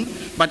our own,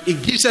 but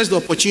it gives us the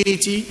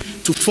opportunity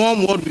to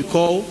form what we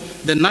call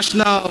the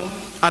National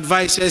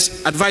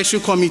Advisory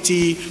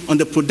Committee on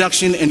the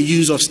Production and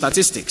Use of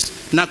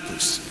Statistics,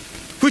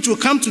 NACPUS, which will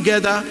come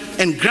together,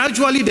 and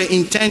gradually the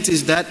intent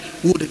is that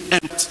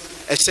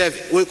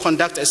we'll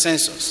conduct a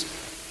census.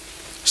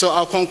 So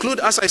I'll conclude,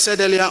 as I said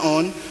earlier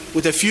on,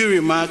 with a few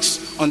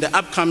remarks on the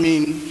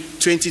upcoming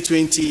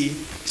 2020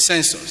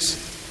 census.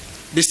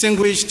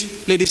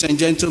 Distinguished ladies and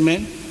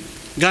gentlemen,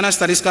 Ghana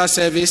Statistical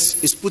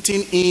Service is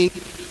putting in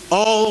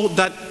all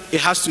that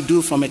it has to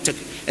do from a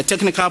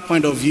technical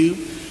point of view,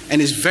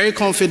 and is very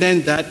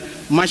confident that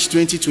March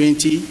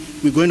 2020,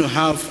 we're going to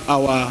have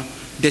our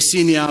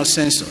decennial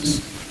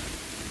census.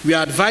 We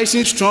are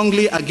advising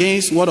strongly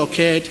against what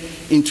occurred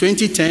in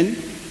 2010,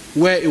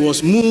 where it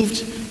was moved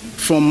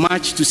from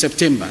March to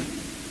September.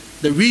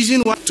 The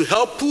reason was to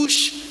help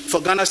push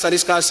for Ghana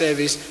Statistical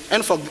Service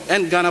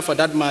and Ghana for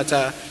that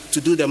matter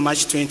to do the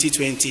March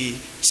 2020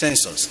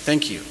 census.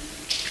 Thank you.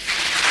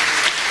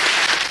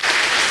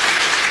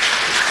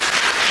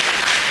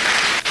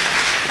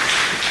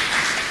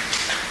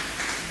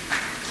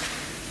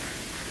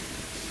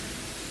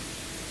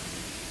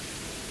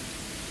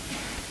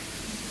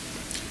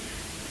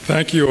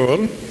 Thank you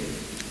all.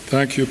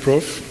 Thank you,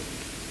 Prof.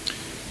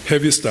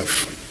 Heavy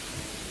stuff.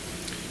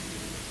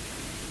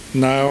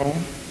 Now,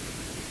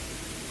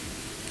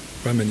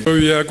 1 minute. So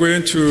we are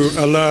going to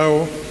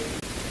allow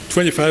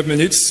 25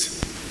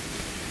 minutes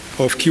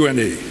of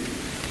Q&A.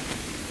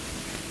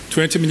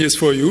 20 minutes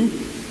for you,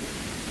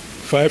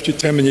 5 to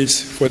 10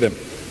 minutes for them.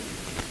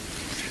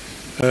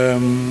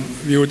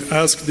 We would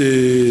ask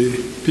the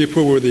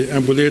people with the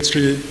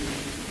ambulatory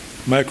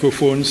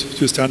microphones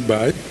to stand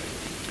by.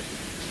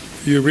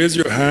 You raise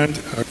your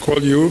hand, I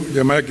call you,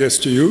 the mic gets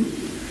to you.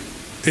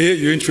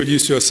 You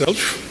introduce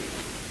yourself.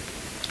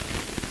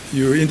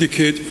 You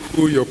indicate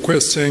who your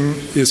question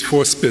is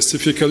for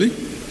specifically,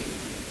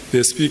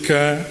 the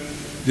speaker,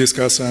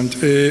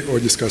 discussant A or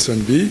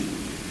discussant B,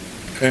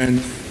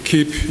 and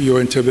keep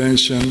your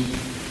intervention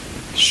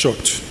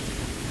short,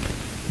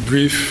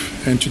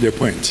 brief, and to the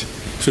point,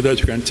 so that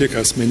you can take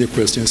as many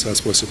questions as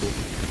possible.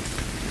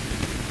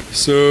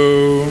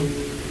 So,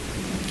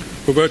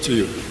 over to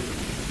you.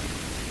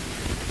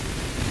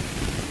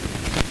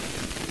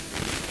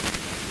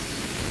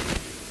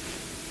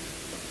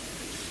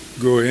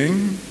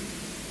 Going.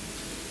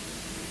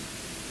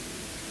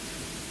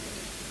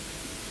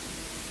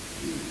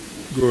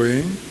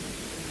 Going.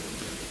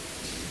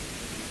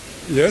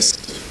 Yes?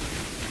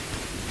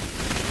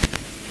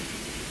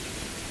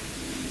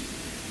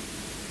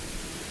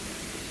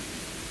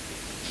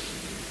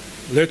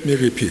 Let me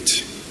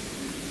repeat.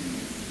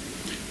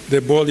 The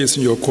ball is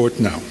in your court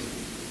now.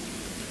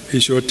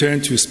 It's your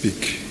turn to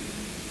speak.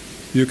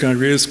 You can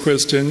raise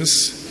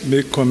questions,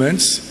 make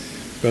comments,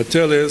 but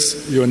tell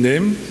us your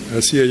name. I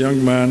see a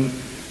young man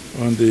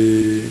on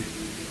the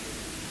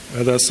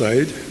other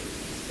side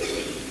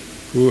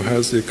who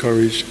has the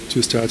courage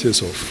to start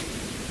us off.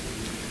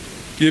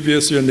 Give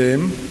us your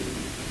name.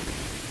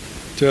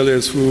 Tell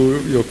us who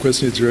your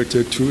question is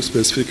directed to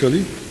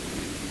specifically,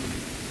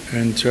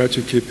 and try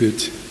to keep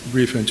it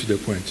brief and to the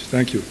point.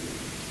 Thank you.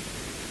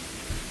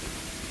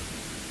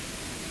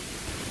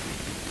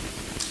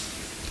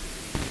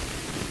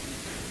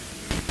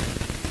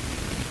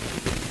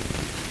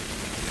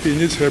 He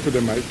needs help with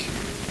the mic.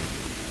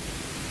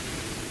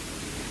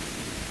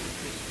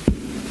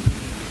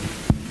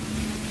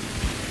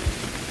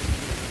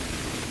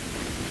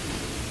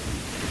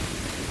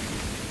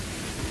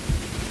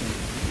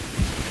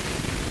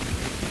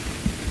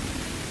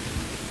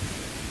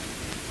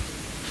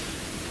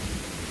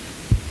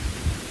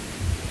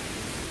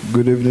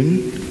 Good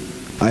evening.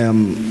 I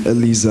am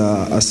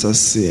Eliza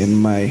Asasi, and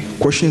my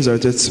question is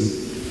directed to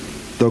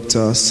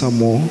Dr.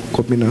 Samuel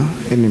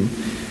Kopina Enim.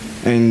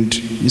 And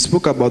you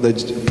spoke about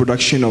the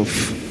production of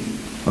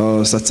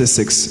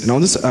statistics. And I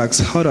wanted to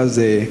ask, how does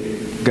the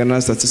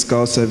Ghana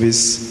Statistical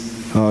Service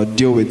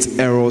deal with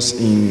errors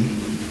in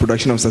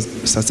production of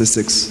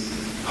statistics?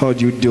 How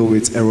do you deal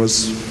with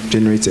errors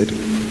generated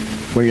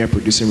when you are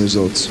producing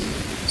results?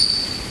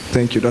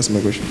 Thank you. That's my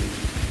question.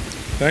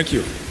 Thank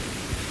you.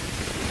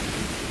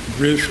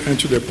 Brief and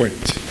to the point.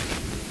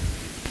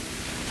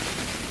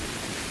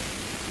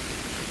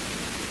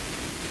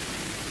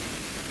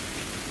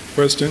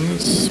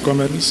 Questions,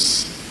 comments,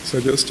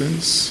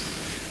 suggestions,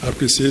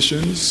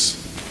 appreciations?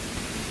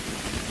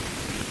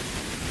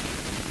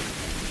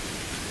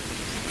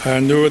 I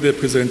know the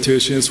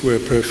presentations were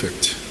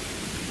perfect.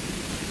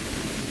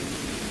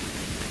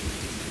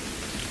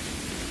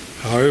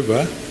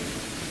 However,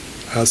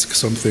 ask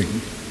something.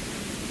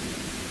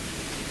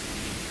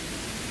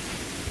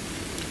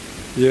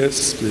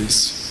 Yes,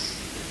 please.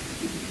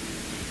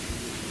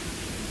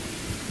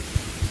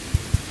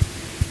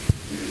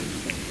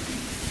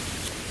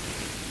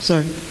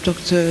 Sorry,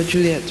 Dr.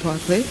 Juliet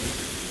Twackley.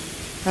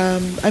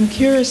 I'm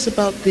curious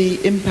about the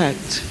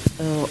impact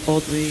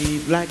or the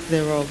lack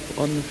thereof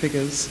on the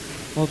figures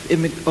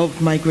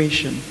of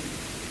migration.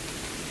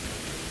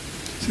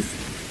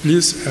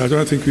 Please, I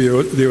don't think they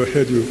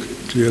heard you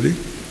clearly.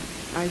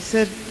 I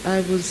said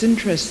I was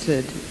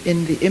interested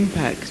in the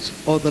impact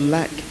or the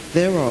lack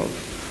thereof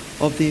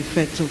of the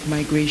effect of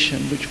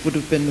migration, which would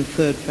have been the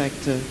third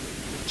factor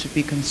to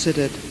be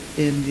considered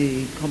in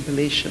the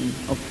compilation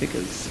of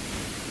figures.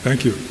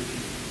 Thank you.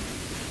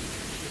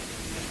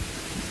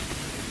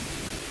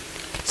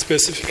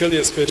 Specifically,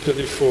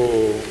 especially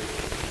for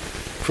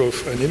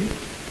Prof. Anim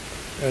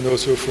and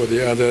also for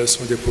the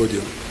others on the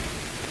podium.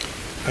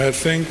 I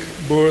think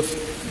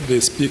both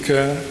the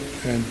speaker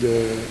and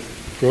the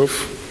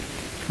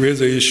Prof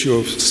raised the issue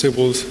of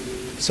civil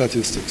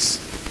statistics.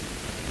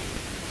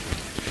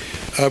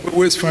 I've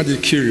always found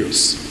it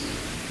curious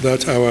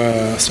that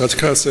our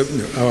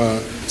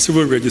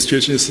civil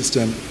registration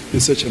system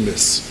is such a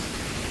mess.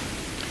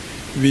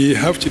 We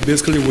have to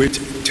basically wait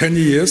 10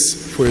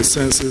 years for a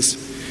census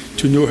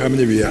to know how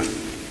many we are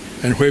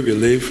and where we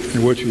live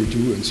and what we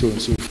do and so on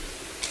and so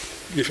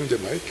forth. Give him the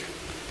mic.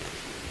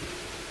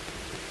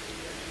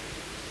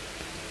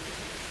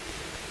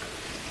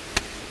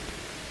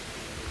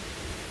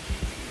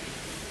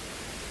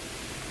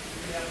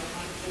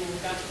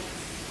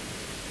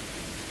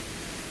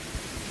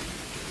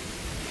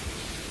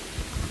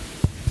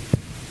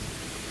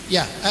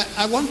 Yeah,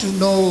 I want to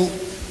know,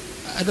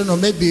 I don't know,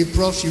 maybe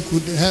Prof, you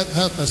could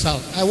help us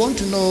out. I want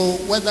to know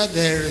whether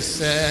there is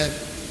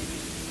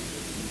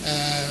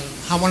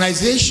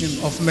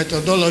harmonization of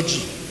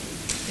methodology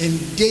in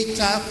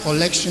data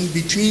collection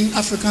between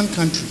African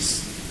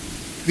countries.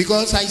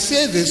 Because I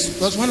say this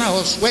because when I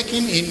was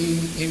working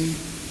in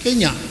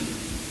Kenya,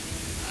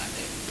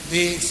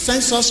 the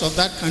census of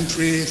that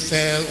country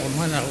fell on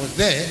when I was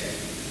there,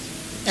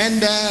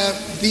 and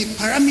the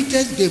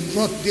parameters they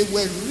brought, they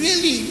were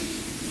really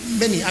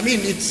many. I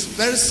mean, it's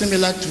very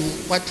similar to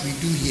what we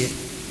do here.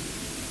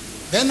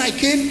 Then I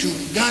came to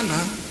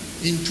Ghana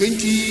in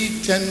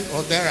 2010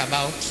 or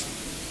thereabouts,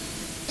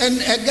 and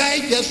a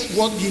guy just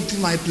walked into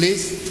my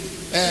place,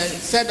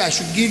 said I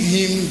should give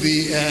him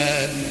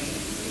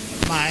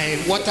my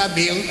water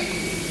bill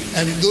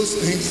and those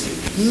things.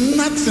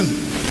 Nothing.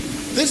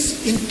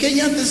 In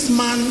Kenya, this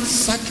man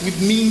sat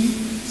with me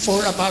for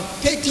about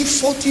 30,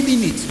 40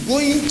 minutes,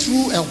 going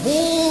through a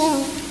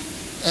whole,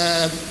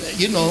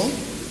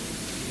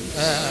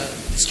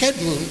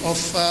 schedule of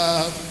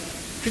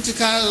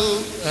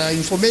critical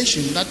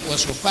information that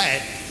was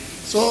required.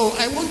 So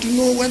I want to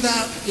know whether,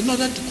 in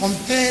order to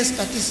compare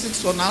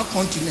statistics on our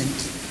continent,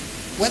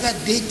 whether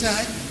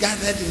data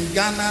gathered in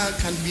Ghana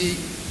can be,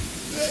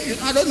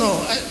 I don't know,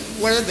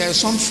 whether there's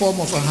some form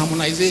of a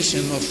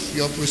harmonization of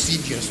your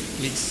procedures,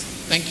 please.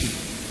 Thank you.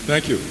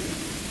 Thank you.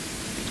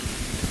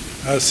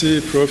 I see,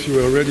 Prof, you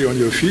are already on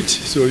your feet.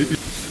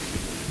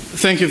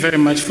 Thank you very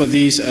much for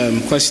these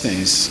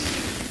questions.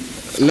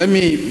 Let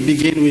me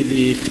begin with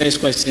the first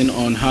question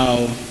on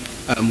how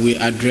we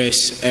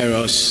address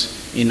errors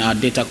in our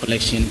data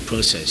collection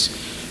process.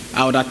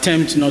 I would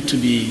attempt not to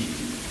be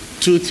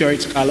too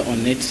theoretical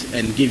on it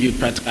and give you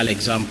practical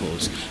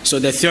examples. So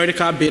the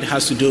theoretical bit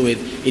has to do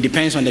with, it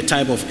depends on the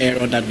type of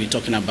error that we're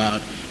talking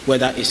about,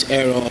 whether it's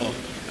error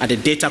at the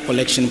data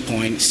collection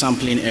point,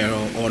 sampling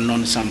error, or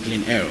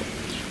non-sampling error.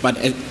 But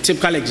a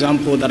typical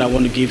example that I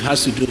want to give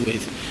has to do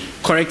with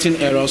correcting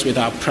errors with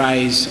our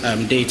price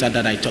data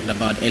that I talked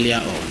about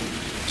earlier on.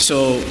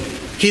 So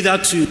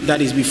hitherto,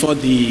 that is before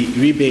the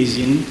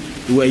rebasing,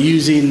 we were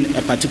using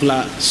a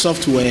particular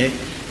software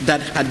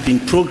that had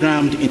been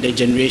programmed in the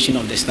generation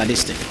of the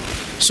statistic.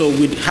 So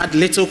we had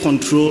little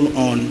control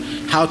on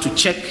how to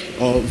check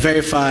or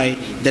verify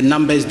the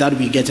numbers that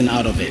we're getting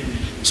out of it.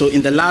 So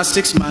in the last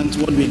 6 months,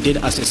 what we did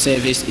as a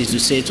service is to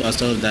say to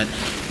ourselves that,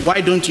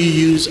 why don't you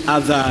use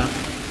other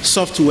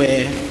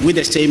software with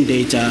the same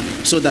data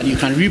so that you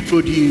can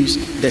reproduce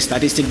the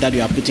statistic that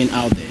you are putting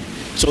out there?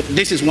 So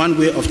this is one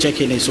way of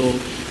checking it. So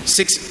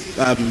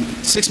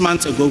six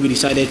months ago, we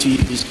decided to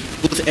use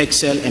both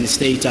Excel and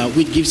Stata,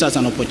 which gives us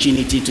an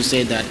opportunity to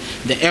say that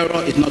the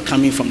error is not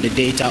coming from the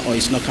data or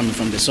it's not coming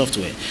from the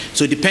software.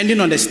 So depending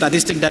on the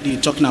statistic that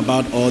you're talking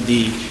about or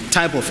the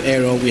type of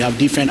error, we have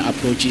different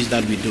approaches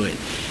that we do it.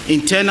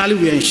 Internally,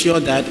 we ensure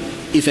that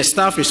if a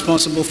staff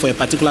responsible for a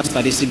particular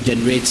statistic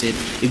generates it,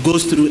 it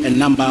goes through a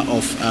number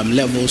of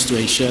levels to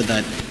ensure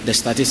that the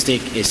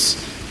statistic is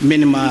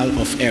minimal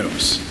of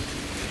errors.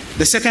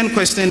 The second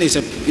question is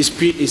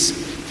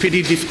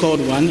pretty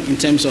difficult one in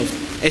terms of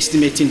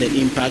estimating the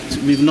impact.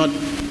 We've not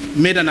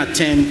made an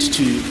attempt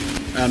to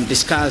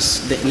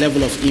discuss the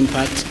level of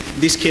impact.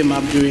 This came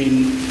up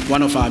during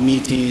one of our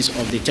meetings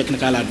of the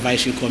Technical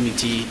Advisory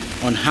Committee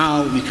on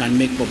how we can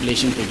make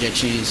population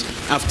projections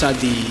after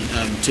the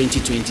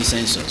 2020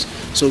 census.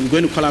 So we're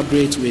going to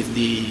collaborate with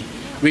the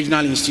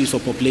Regional Institute for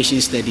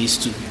Population Studies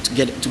to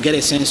get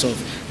a sense of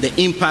the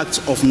impact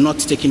of not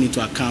taking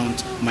into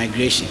account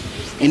migration.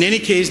 In any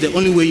case, the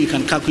only way you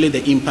can calculate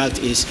the impact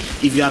is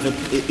if you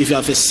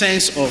have a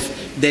sense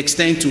of the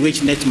extent to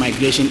which net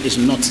migration is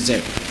not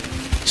zero.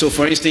 So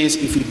for instance,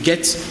 if we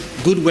get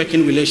good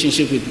working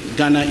relationship with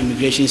Ghana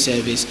Immigration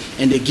Service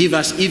and they give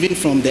us, even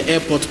from the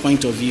airport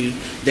point of view,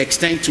 the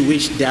extent to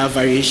which there are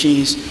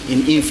variations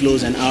in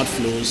inflows and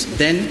outflows,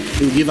 then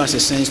it will give us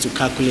a sense to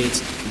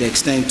calculate the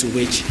extent to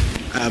which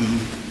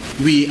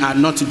we are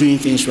not doing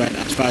things right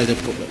as far as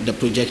the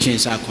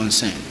projections are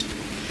concerned.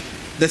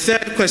 The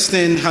third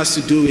question has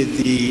to do with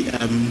the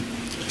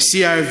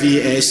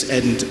CRVS,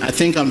 and I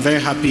think I'm very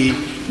happy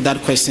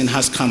that question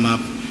has come up.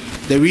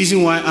 The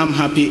reason why I'm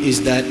happy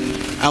is that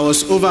I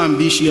was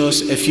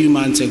over-ambitious a few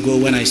months ago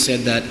when I said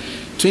that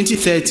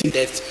 2030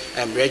 debt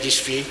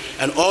registry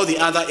and all the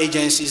other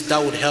agencies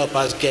that would help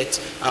us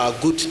get our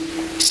good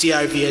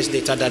CRVS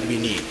data that we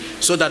need,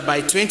 so that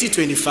by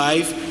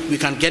 2025 we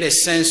can get a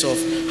sense of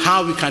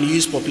how we can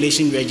use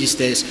population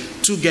registers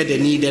to get the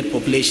needed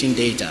population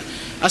data.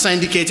 As I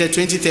indicated,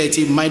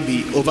 2030 might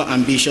be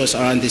over-ambitious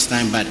around this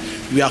time, but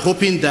we are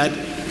hoping that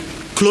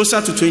closer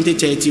to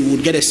 2030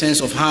 we'll get a sense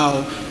of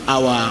how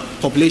our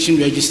population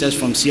registers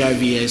from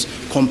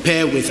CRVS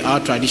compare with our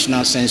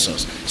traditional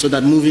census, so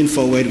that moving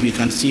forward we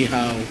can see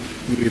how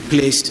we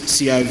replace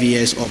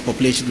CRVS or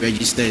population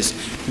registers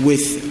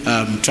with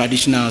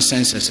traditional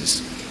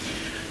censuses.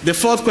 The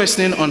fourth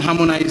question on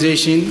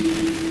harmonization,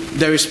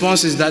 the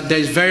response is that there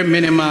is very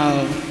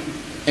minimal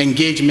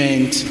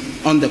engagement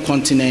on the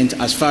continent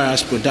as far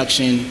as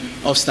production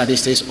of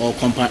statistics or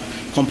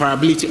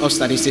comparability of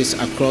statistics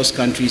across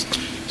countries,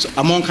 so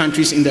among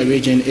countries in the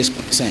region is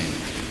concerned.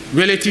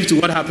 Relative to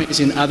what happens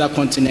in other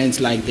continents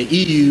like the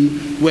EU,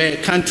 where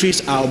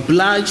countries are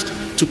obliged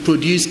to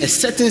produce a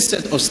certain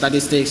set of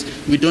statistics,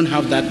 we don't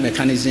have that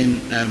mechanism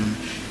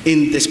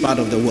in this part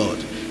of the world.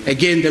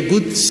 Again, the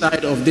good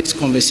side of this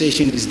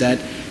conversation is that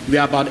we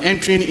are about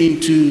entering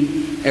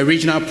into a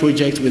regional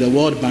project with the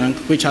World Bank,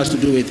 which has to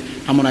do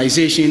with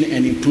harmonization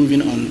and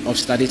improving of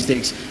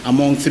statistics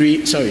among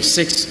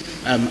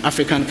six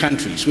African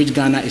countries, which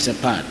Ghana is a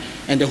part.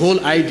 And the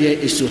whole idea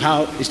is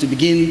to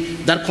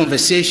begin that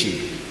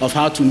conversation of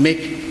how to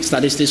make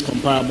statistics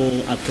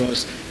comparable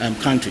across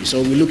countries.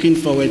 So we're looking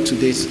forward to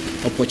this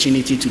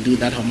opportunity to do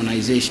that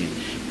harmonization.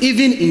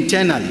 Even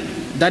internally,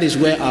 that is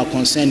where our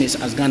concern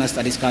is as Ghana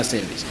Statistical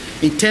Service.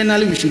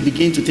 Internally, we should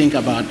begin to think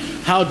about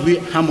how do we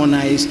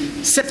harmonize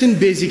certain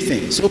basic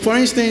things. So for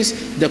instance,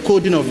 the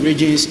coding of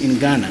regions in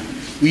Ghana.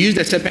 We use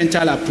the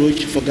serpentile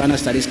approach for Ghana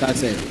Statistical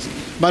Service.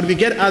 But we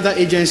get other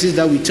agencies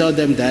that we tell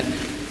them that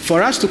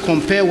for us to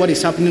compare what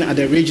is happening at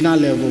the regional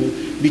level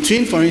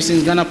between, for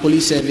instance, Ghana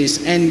Police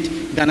Service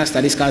and Ghana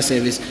Statistical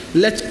Service,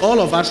 let all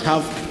of us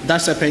have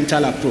that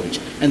serpentile approach.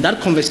 And that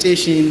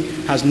conversation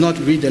has not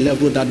reached the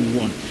level that we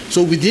want.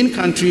 So within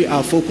country,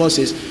 our focus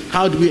is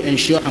how do we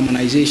ensure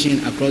harmonization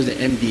across the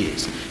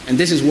MDAs? And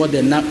this is what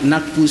the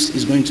NACPUS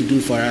is going to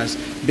do for us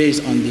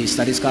based on the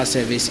Statistical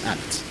Service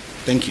Act.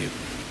 Thank you.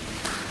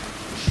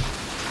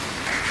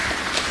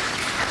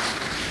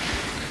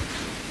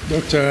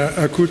 Dr.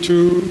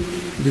 Arkutu,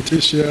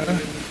 Letitia,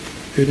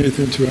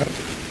 anything to add?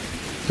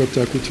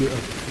 Dr. Arkutu,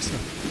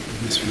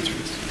 this feature.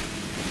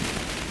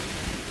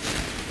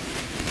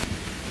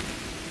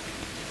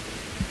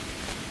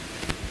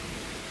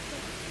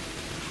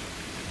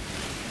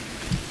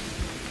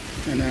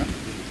 And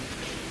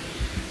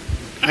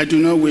I do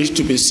not wish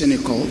to be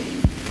cynical,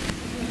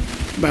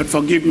 but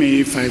forgive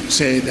me if I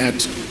say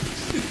that,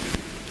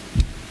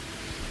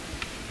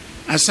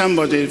 as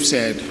somebody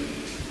said,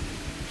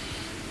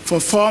 for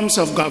forms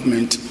of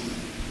government,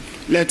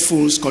 let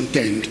fools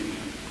contend.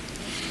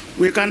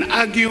 We can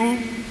argue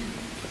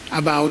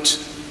about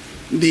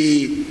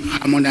the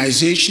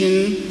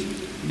harmonization,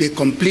 the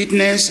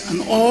completeness,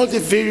 and all the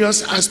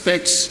various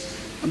aspects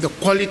of the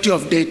quality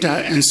of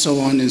data and so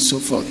on and so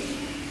forth.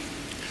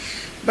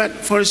 But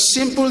for a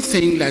simple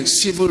thing like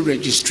civil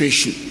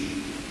registration,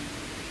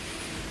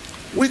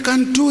 we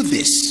can do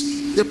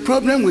this. The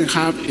problem we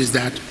have is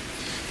that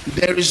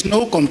there is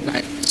no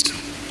compliance.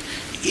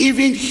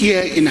 Even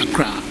here in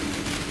Accra,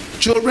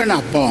 children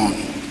are born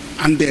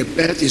and their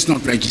birth is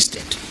not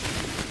registered.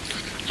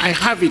 I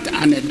have it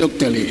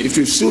anecdotally. If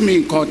you sue me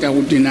in court, I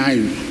would deny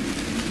you.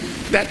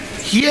 That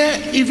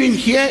here, even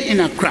here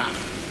in Accra,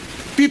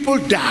 people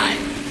die.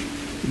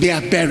 They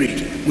are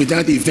buried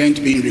without the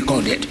event being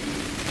recorded.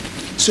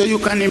 So you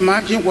can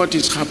imagine what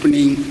is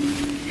happening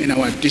in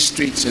our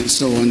districts and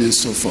so on and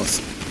so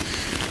forth.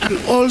 And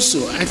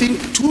also, I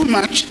think too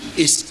much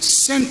is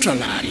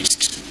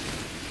centralized.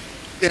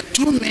 There are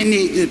too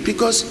many,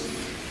 because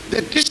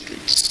the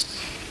districts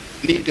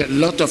need a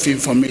lot of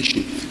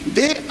information.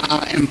 They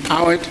are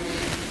empowered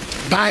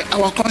by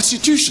our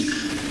Constitution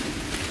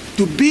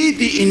to be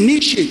the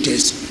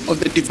initiators of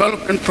the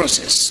development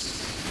process,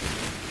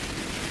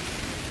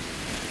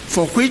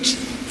 for which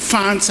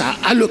funds are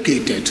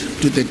allocated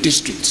to the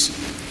districts.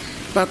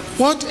 But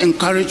what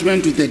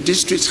encouragement do the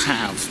districts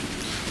have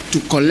to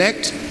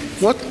collect?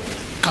 What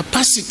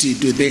capacity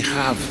do they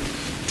have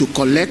to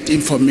collect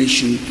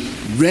information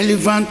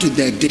relevant to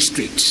their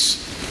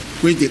districts,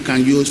 which they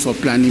can use for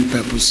planning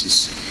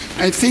purposes?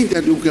 I think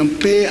that we can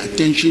pay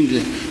attention to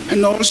them.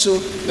 And also,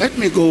 let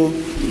me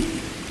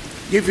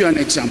give you an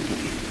example.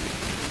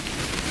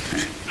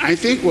 I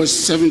think it was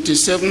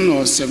 77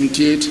 or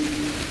 78,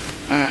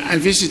 I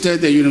visited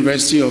the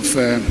University of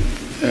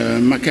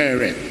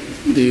Makerere,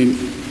 the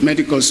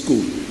medical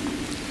school.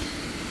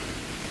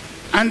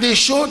 And they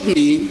showed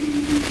me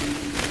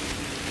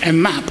a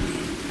map,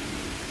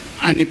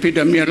 an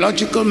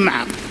epidemiological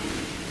map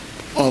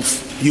of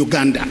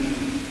Uganda.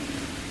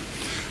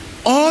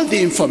 All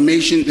the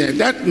information there,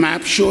 that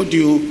map showed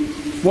you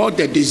what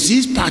the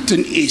disease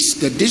pattern is,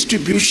 the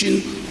distribution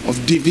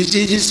of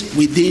diseases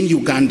within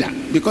Uganda,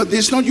 because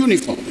it's not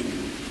uniform.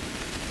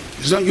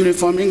 It's not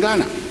uniform in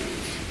Ghana.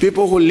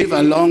 People who live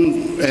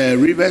along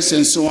rivers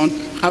and so on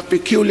have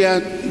peculiar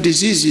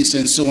diseases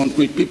and so on,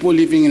 which people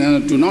living in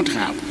Ghana do not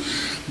have.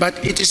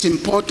 But it is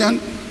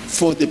important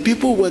for the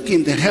people working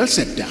in the health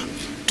sector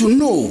to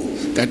know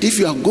that if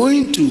you are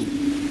going to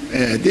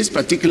this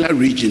particular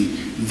region,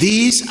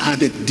 these are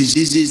the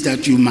diseases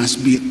that you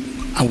must be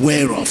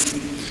aware of.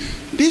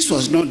 This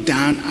was not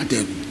done at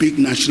a big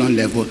national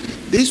level.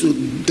 This was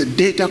the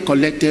data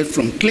collected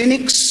from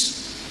clinics,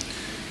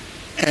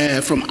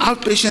 from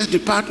outpatient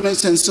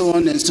departments and so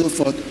on and so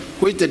forth,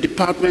 which the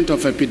Department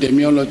of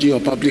Epidemiology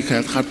or Public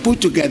Health had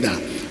put together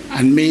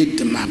and made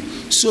the map.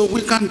 So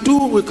we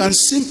can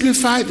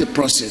simplify the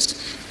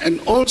process, and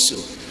also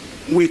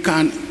we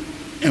can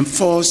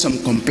enforce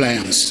some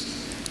compliance.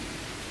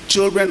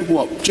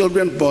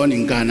 Children born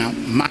in Ghana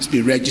must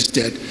be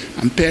registered,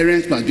 and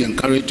parents must be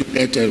encouraged to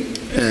get a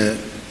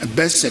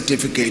birth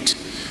certificate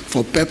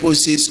for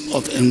purposes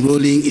of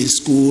enrolling in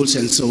schools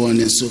and so on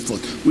and so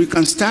forth. We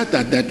can start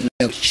at that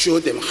level, show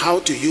them how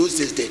to use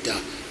this data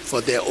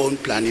for their own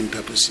planning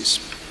purposes.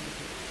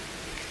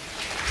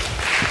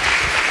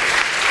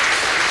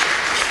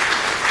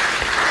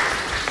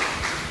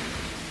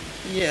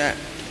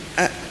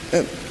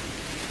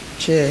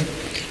 Chair,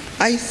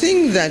 I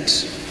think that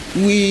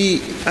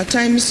we at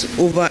times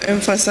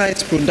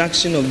overemphasize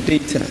production of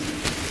data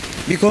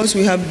because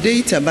we have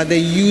data, but the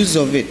use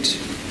of it.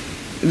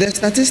 The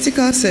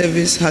Statistical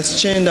Service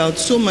has churned out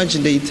so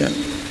much data.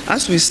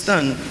 As we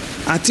stand,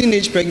 our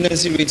teenage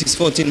pregnancy rate is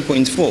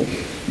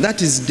 14.4.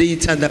 That is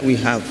data that we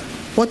have.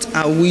 What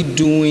are we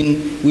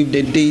doing with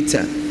the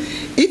data?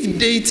 If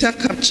data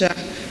capture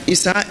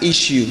is our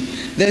issue,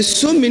 there's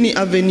so many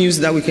avenues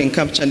that we can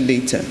capture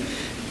data.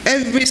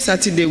 Every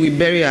Saturday we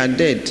bury our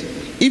dead.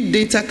 If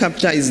data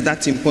capture is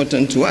that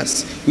important to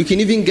us, we can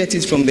even get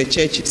it from the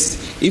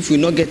churches if we're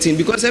not getting,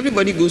 because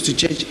everybody goes to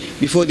church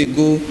before they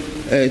go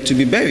to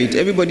be buried.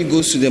 Everybody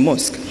goes to the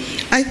mosque.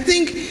 I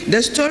think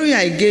the story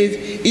I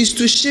gave is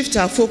to shift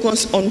our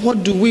focus on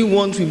what do we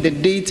want with the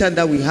data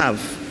that we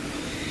have.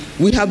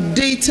 We have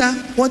data.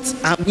 What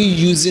are we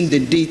using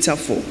the data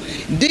for?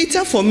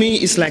 Data for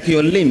me is like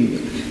your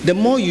limb. The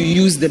more you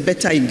use, the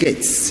better it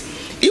gets.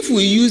 If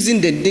we're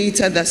using the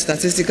data that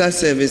Statistical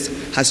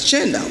Service has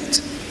churned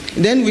out,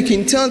 then we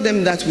can tell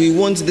them that we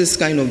want this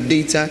kind of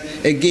data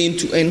again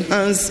to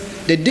enhance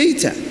the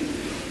data.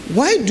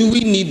 Why do we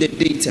need the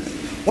data?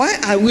 Why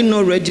are we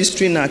not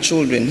registering our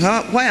children?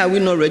 Why are we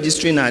not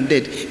registering our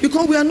dead?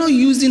 Because we are not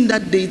using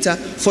that data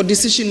for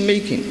decision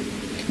making.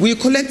 We're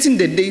collecting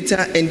the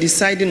data and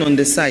deciding on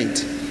the side.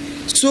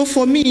 So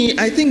for me,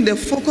 I think the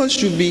focus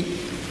should be,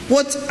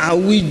 what are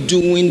we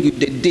doing with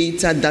the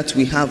data that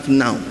we have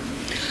now?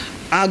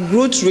 Our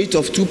growth rate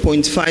of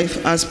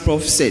 2.5, as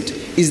Prof said,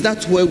 is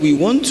that where we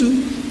want to?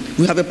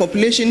 We have a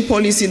population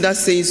policy that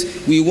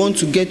says we want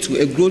to get to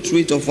a growth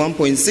rate of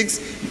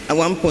 1.6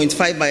 and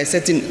 1.5 by a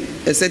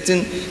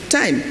certain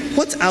time.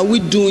 What are we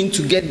doing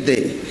to get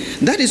there?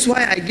 That is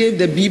why I gave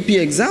the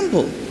BP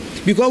example.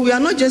 Because we are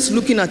not just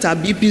looking at our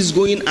BPs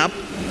going up,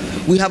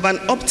 we have an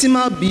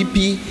optimal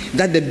BP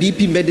that the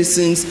BP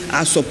medicines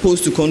are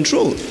supposed to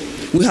control.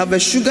 We have a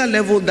sugar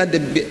level that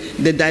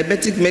the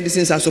diabetic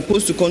medicines are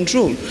supposed to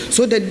control.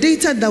 So the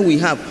data that we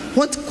have,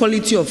 what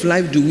quality of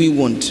life do we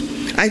want?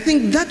 I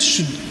think that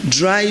should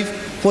drive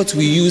what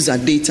we use our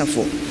data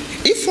for.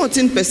 If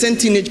 14%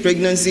 teenage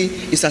pregnancy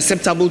is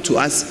acceptable to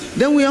us,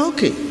 then we are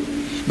okay.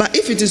 But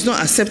if it is not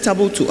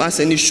acceptable to us,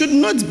 and it should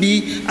not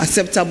be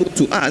acceptable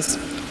to us,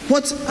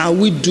 what are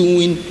we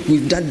doing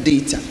with that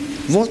data?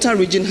 Volta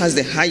region has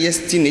the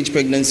highest teenage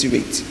pregnancy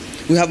rate.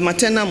 We have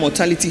maternal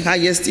mortality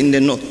highest in the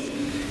north.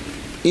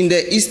 In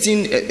the eastern,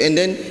 and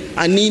then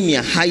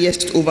anemia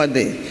highest over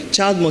there.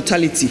 Child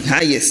mortality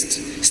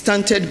highest.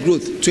 Stunted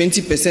growth,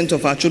 20%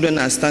 of our children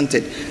are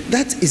stunted.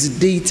 That is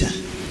data.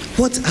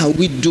 What are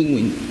we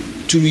doing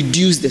to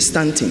reduce the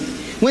stunting?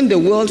 When the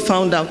world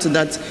found out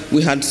that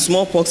we had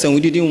smallpox and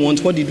we didn't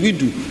want, what did we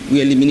do?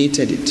 We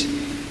eliminated it.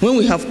 When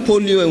we have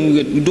polio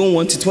and we don't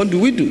want it, what do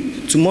we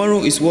do? Tomorrow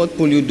is World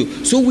Polio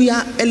Day. So we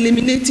are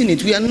eliminating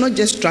it. We are not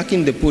just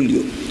tracking the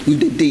polio with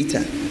the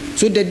data.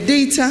 So the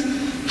data,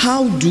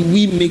 how do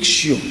we make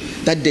sure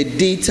that the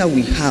data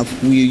we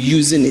have, we are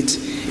using it?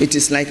 It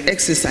is like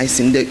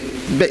exercising.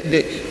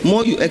 The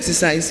more you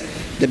exercise,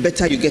 the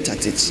better you get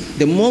at it.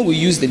 The more we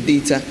use the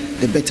data,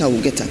 the better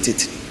we'll get at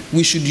it.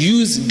 We should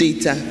use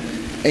data,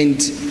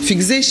 and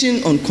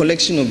fixation on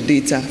collection of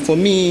data, for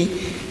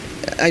me,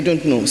 I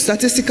don't know.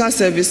 Statistical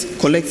Service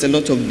collects a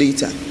lot of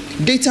data.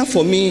 Data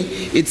for me,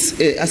 it's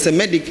as a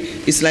medic,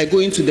 it's like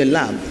going to the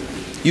lab.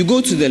 You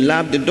go to the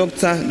lab, the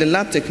doctor, the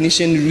lab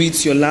technician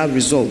reads your lab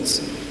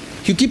results.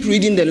 You keep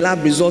reading the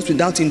lab results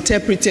without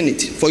interpreting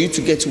it for you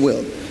to get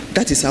well.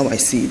 That is how I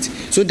see it.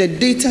 So the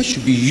data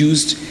should be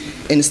used,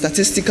 and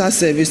Statistical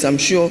Service, I'm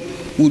sure,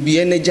 will be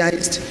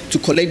energized to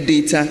collect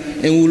data,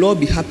 and we'll all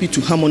be happy to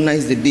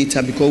harmonize the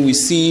data because we're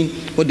seeing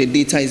what the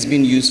data is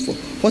being used for.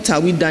 What are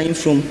we dying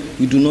from?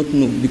 We do not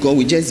know, because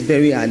we just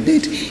bury our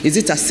dead. Is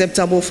it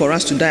acceptable for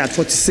us to die at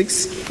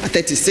 46, at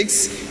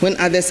 36, when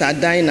others are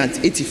dying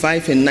at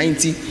 85 and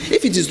 90?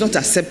 If it is not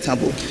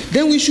acceptable,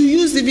 then we should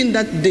use even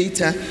that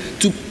data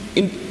to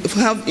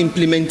have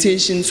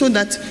implementation so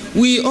that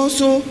we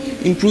also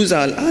improve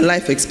our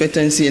life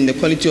expectancy and the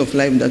quality of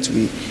life that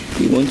we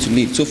want to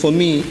live. So for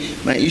me,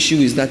 my issue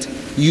is that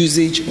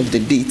usage of the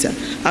data.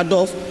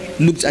 Adolf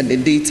looked at the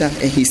data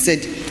and he said,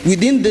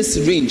 within this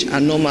range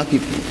are normal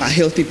people, are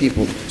healthy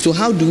people. So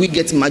how do we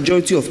get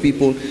majority of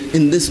people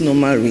in this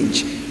normal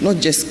range? Not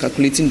just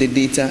calculating the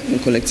data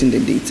and collecting the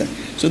data.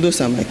 So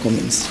those are my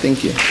comments.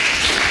 Thank you.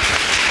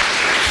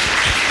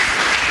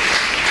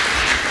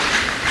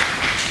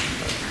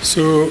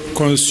 So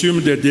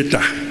consume the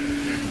data,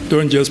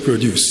 don't just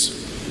produce.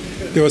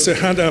 There was a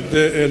hand up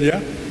there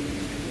earlier.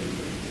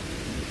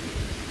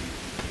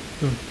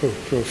 Oh,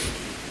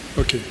 Prof.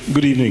 Okay.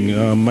 Good evening.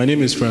 My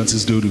name is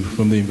Francis Dodu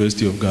from the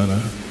University of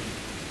Ghana.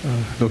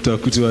 Dr.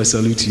 Arkutu, I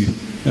salute you.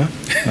 Yeah?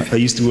 I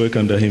used to work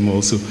under him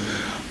also.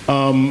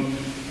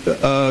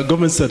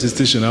 Government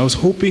statistician, I was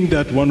hoping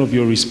that one of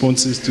your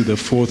responses to the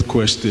fourth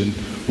question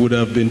would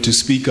have been to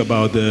speak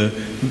about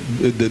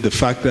the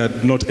fact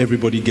that not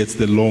everybody gets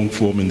the long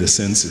form in the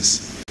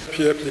census.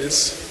 Here,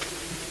 please.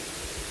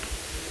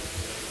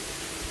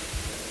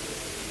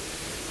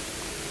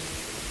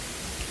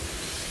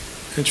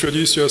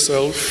 Introduce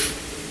yourself,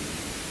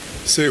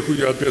 say who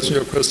you're addressing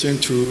your question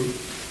to,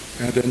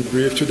 and then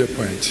brief to the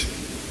point.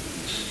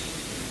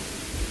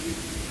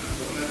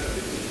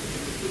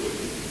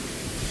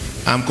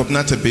 I'm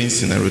Kopnata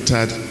Benson, a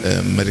retired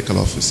medical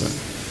officer.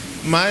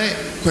 My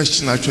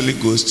question actually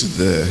goes to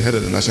the head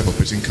of the National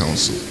Population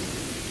Council.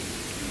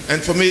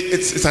 And for me,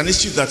 it's an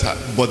issue that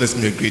bothers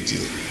me a great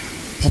deal.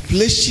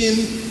 Population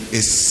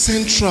is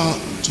central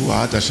to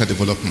our national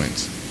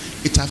development.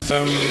 It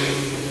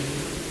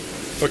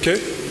okay,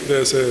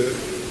 there's a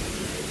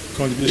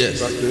contribution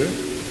back there.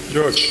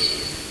 George.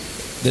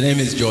 The name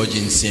is George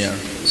Insier.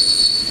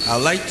 I'd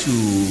like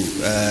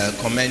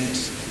to commend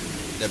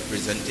the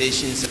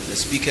presentations of the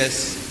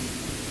speakers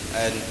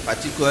and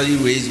particularly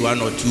raise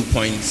one or 2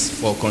 points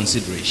for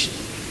consideration.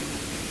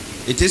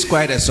 It is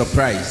quite a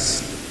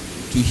surprise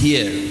to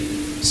hear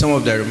some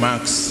of the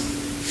remarks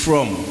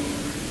from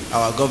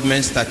our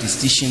government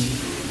statistician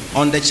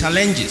on the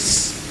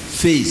challenges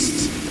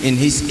faced in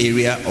his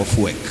area of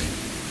work.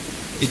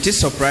 It is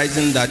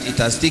surprising that it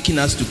has taken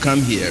us to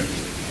come here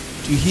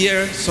to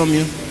hear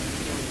some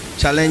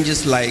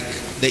challenges like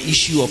the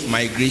issue of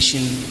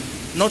migration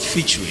not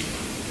featuring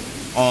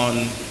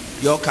on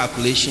your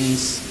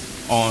calculations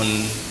on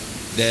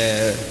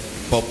the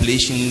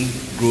population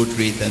growth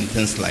rate and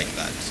things like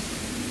that.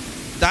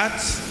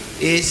 That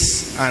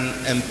is an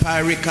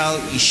empirical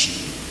issue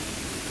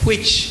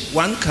which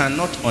one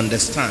cannot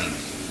understand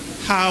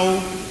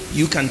how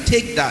you can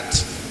take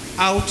that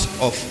out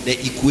of the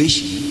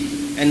equation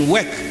and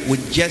work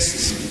with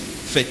just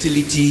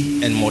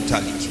fertility and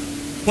mortality,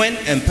 when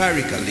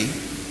empirically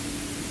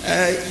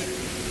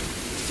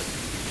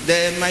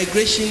the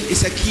migration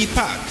is a key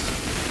part.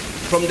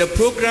 From the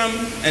program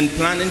and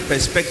planning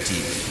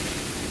perspective,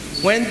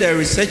 when there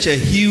is such a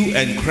hue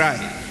and cry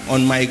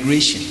on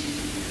migration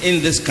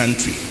in this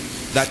country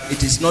that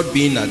it is not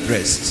being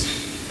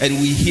addressed, and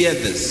we hear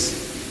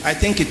this, I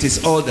think it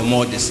is all the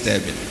more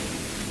disturbing.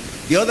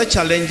 The other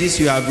challenges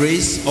you have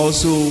raised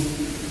also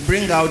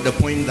bring out the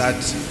point that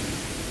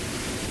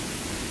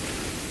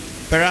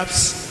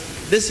perhaps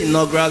this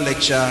inaugural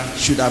lecture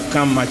should have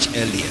come much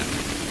earlier.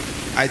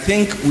 I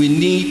think we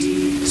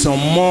need some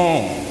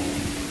more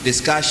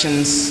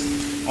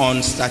discussions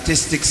on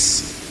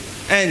statistics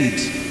and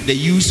the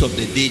use of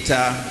the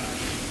data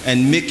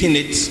and making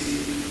it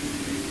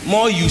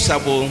more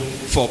usable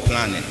for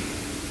planning.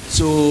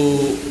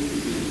 So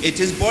it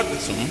is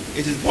bothersome,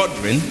 it is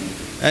bothering,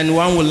 and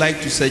one would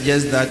like to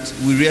suggest that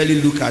we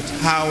really look at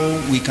how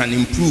we can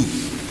improve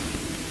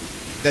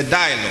the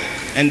dialogue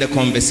and the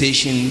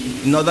conversation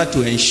in order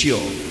to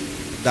ensure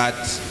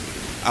that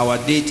our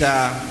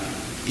data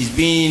is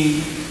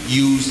being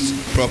used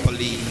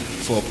properly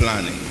for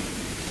planning.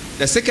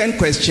 The second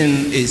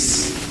question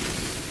is,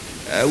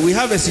 we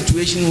have a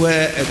situation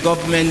where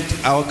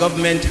our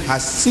government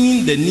has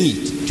seen the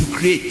need to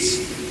create,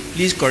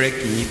 please correct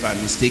me if I'm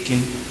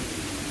mistaken,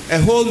 a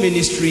whole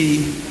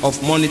ministry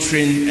of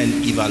monitoring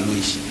and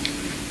evaluation.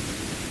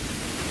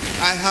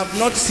 I have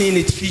not seen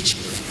it feature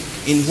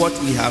in what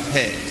we have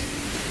heard.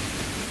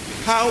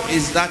 How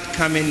is that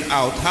coming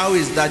out? How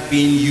is that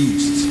being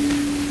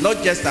used?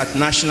 Not just at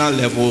national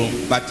level,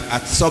 but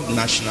at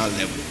sub-national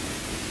level.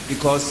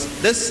 Because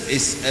this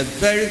is a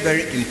very,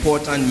 very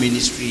important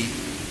ministry,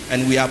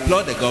 and we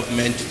applaud the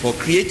government for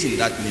creating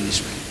that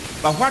ministry.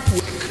 But what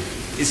work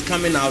is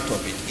coming out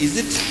of it? Is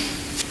it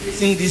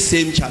facing these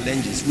same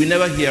challenges? We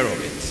never hear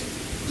of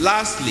it.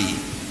 Lastly,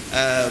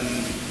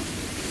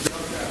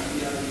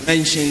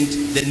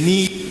 mentioned the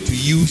need to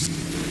use,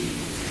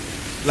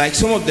 like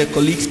some of the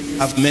colleagues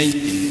have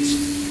mentioned,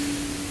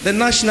 the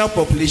National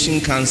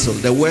Population Council,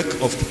 the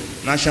work of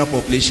National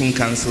Population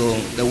Council,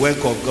 the work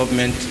of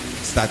government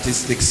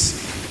statistics.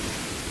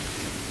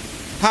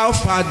 How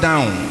far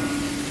down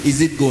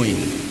is it going?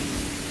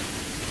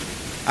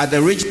 At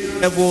the regional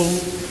level,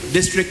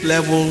 district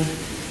level,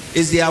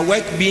 is their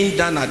work being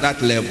done at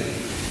that level?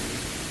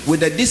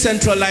 With the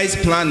decentralized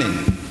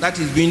planning that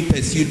is being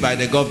pursued by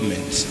the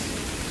government,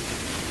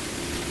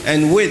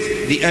 and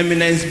with the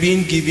eminence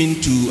being given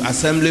to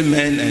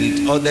assemblymen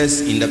and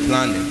others in the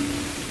planning,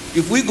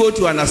 if we go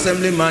to an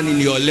assemblyman in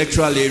your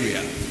electoral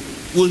area,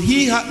 will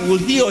he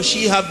or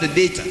she have the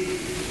data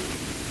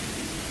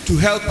to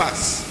help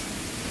us,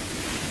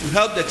 to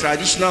help the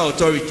traditional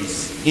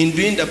authorities in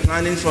doing the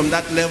planning from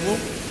that level?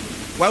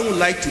 One would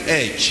like to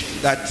urge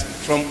that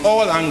from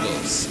all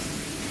angles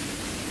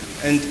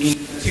and in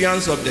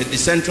terms of the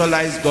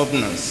decentralized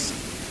governance,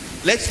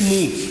 let's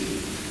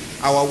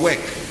move our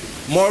work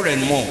more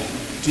and more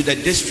to the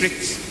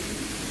districts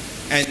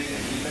and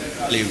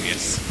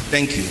areas.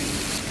 Thank you.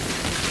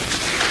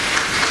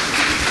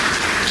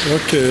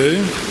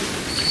 Okay,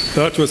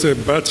 that was a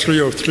battery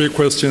of 3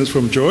 questions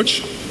from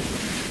George.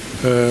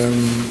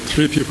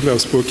 3 people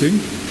have spoken,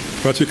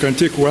 but you can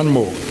take one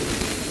more.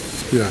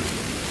 Yeah,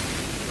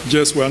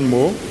 just one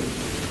more.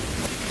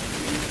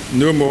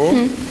 No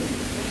more.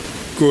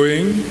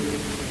 Going,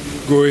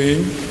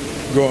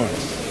 gone.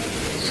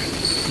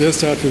 Let's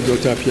start with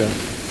Dr. Apia.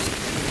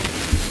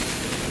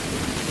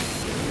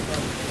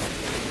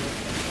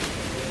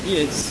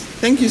 Yes,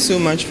 Thank you so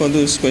much for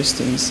those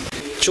questions.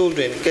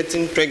 Children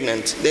getting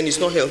pregnant, then it's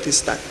not healthy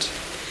start.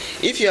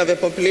 If you have a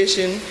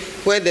population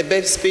where the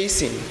bed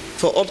spacing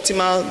for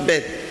optimal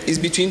birth is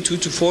between 2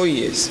 to 4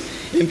 years,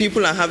 and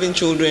people are having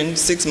children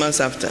 6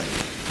 months after,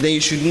 then you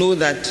should know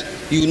that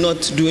you're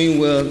not doing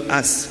well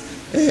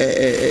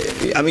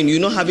you're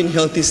not having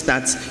healthy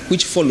stats,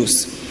 which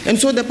follows. And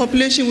so the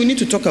population, we need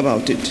to talk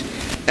about it.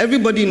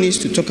 Everybody needs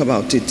to talk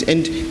about it,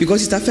 and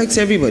because it affects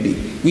everybody.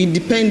 We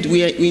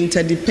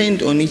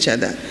interdepend on each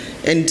other.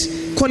 And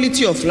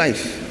quality of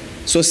life,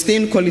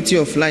 sustained quality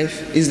of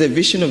life, is the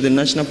vision of the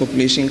National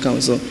Population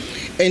Council.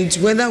 And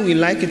whether we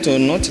like it or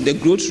not, the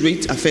growth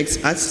rate affects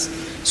us.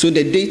 So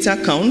the data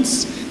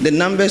counts, the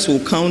numbers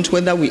will count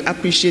whether we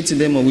appreciate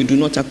them or we do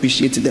not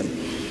appreciate them.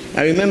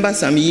 I remember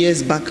some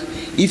years back,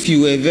 if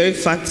you were very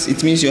fat,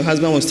 it means your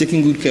husband was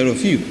taking good care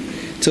of you.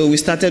 So we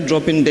started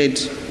dropping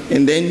dead,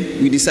 and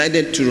then we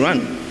decided to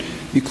run,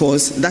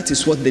 because that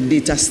is what the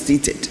data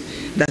stated,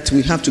 that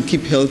we have to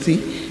keep healthy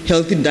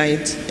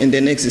diet and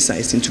then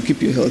exercising to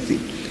keep you healthy.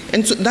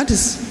 And so that is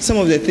some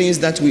of the things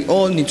that we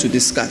all need to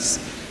discuss.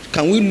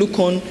 Can we look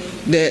on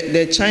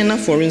the China,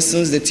 for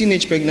instance, the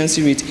teenage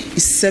pregnancy rate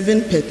is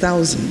 7 per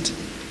 1,000.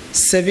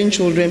 7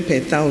 children per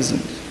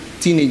 1,000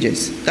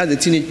 teenagers. That's the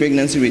teenage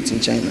pregnancy rate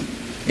in China.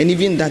 And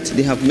even that,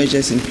 they have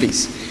measures in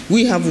place.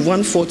 We have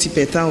 140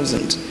 per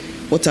 1,000.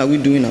 What are we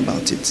doing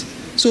about it?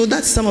 So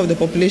that's some of the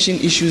population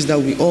issues that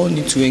we all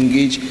need to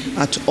engage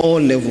at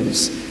all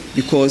levels,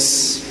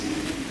 because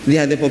they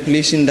are the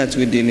population that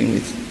we're dealing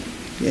with.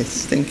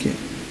 Yes, thank you.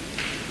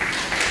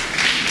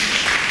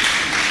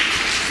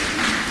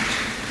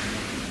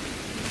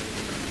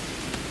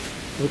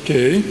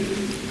 Okay.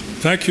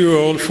 Thank you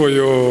all for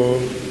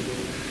your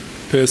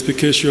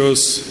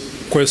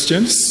perspicacious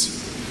questions.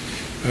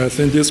 I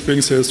think this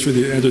brings us to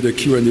the end of the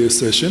Q&A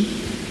session.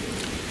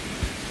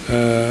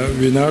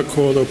 We now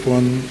call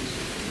upon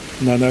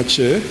Nana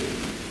Chair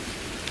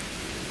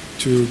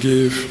to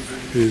give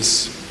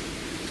his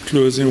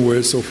closing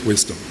words of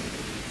wisdom.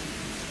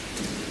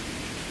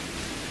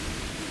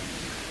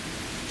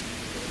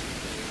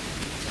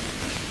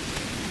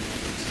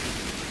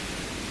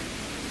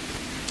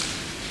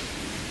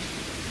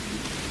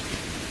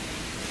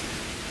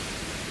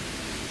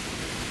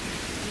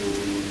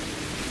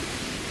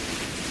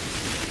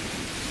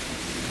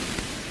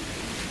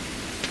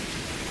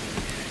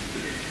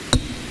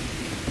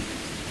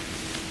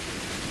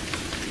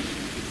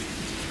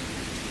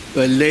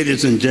 Well,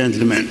 ladies and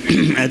gentlemen,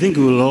 I think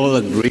we will all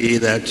agree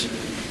that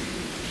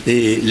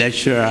the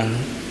lecturer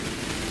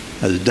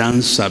has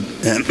done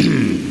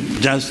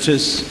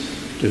justice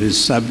to his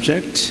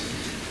subject.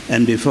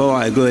 And before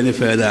I go any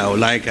further, I would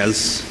like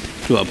us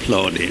to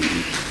applaud him.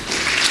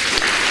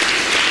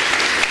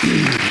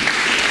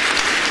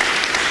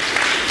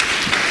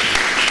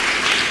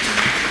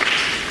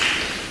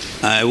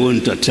 I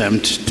won't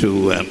attempt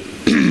to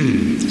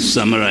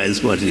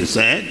summarize what he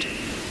said,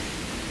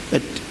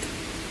 but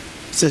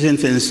certain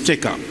things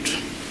stick out.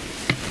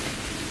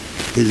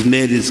 He's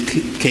made his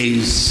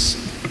case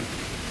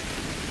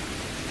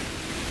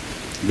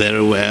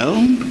very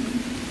well.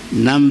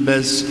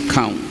 Numbers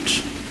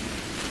count,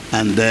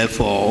 and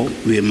therefore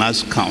we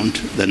must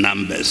count the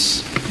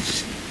numbers.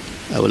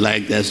 I would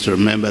like us to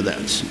remember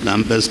that.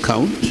 Numbers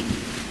count,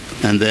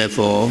 and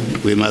therefore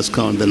we must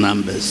count the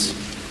numbers.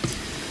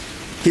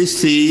 His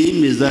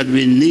theme is that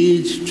we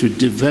need to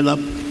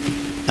develop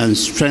and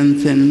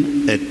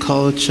strengthen a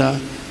culture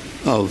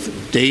of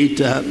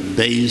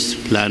data-based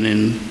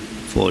planning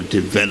for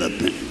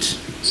development.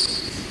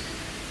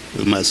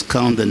 We must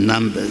count the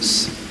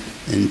numbers,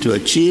 and to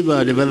achieve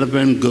our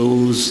development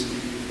goals,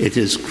 it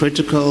is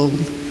critical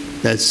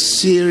that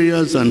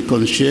serious and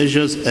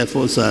conscientious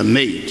efforts are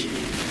made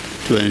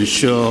to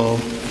ensure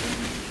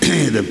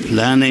the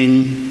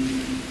planning,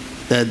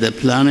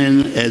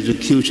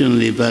 execution,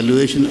 and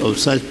evaluation of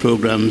such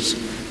programs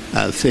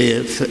are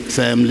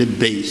firmly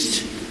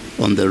based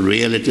on the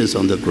realities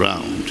on the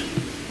ground,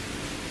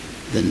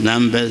 the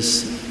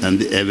numbers and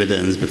the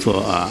evidence before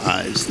our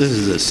eyes. This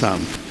is the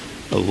sum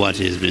of what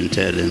he's been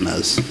telling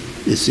us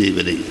this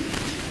evening.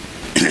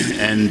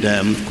 And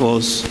of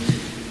course,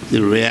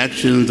 the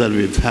reactions that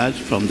we've had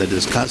from the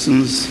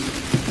discussants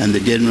and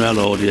the general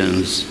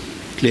audience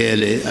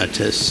clearly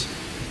attest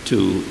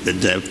to the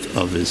depth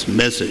of his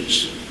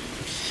message.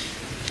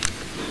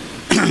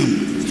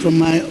 From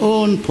my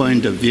own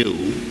point of view,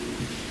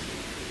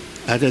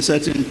 at a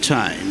certain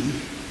time,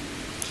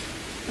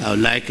 I would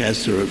like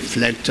us to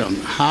reflect on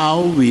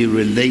how we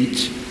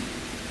relate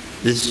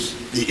these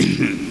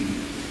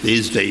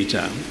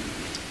data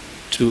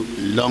to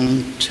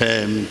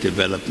long-term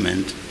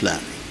development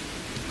planning.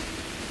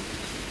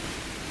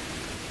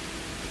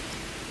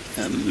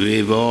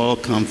 We've all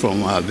come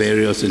from our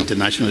various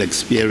international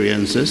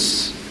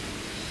experiences.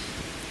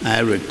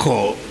 I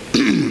recall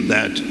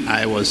that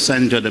I was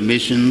sent on a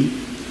mission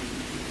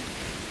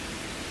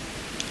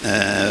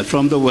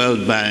from the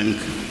World Bank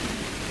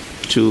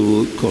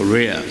to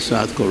Korea,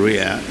 South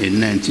Korea, in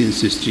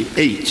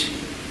 1968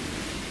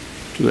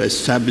 to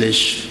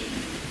establish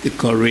the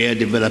Korea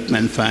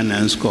Development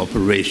Finance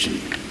Corporation.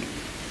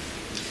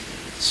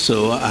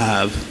 So I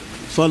have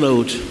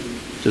followed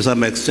to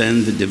some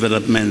extent the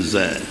developments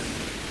there.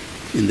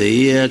 In the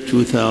year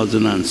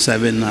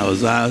 2007, I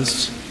was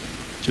asked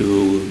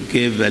to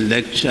give a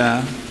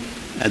lecture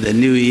at the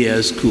New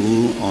Year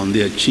School on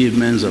the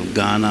achievements of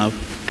Ghana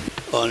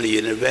on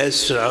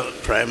universal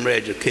primary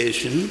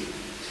education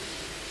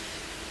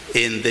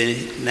in the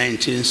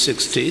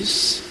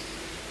 1960s,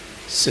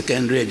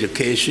 secondary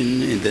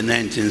education in the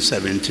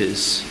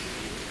 1970s,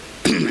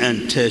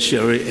 and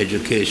tertiary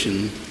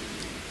education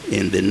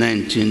in the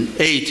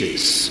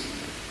 1980s.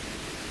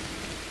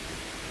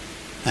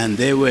 And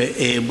they were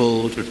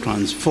able to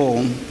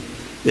transform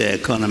their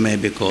economy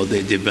because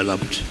they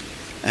developed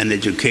an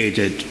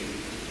educated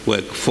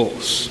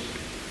workforce.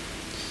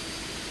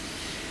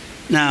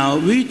 Now,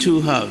 we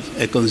too have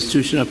a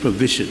constitutional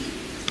provision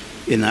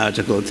in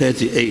Article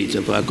 38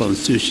 of our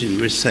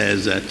Constitution, which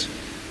says that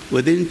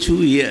within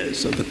 2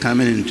 years of the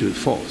coming into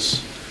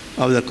force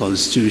of the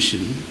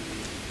Constitution,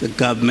 the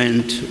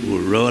government will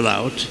roll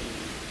out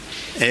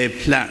a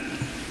plan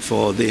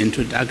for the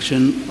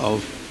introduction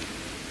of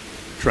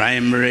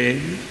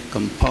primary,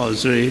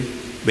 compulsory,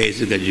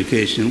 basic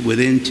education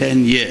within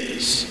 10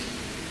 years.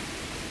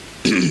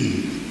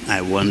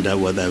 I wonder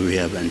whether we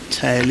have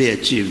entirely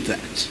achieved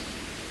that.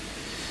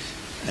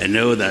 I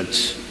know that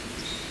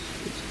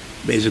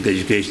basic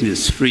education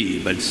is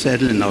free, but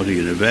certainly not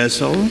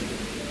universal,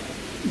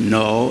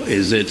 nor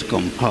is it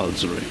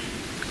compulsory.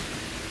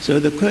 So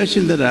the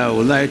question that I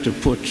would like to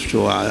put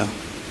to our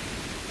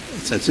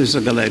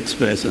statistical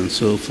experts and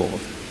so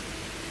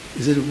forth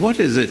is that what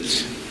is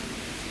it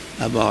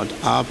about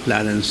our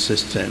planning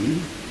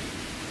system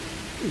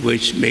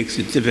which makes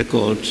it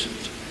difficult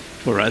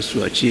for us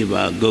to achieve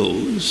our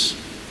goals?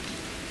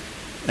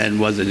 And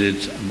was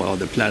it about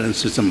the planning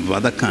system of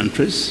other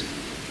countries,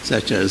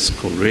 such as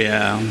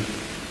Korea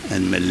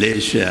and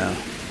Malaysia,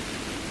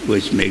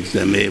 which makes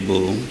them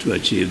able to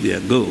achieve their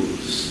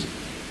goals?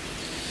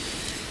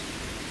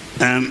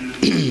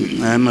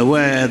 I'm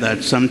aware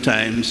that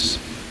sometimes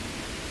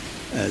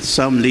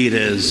some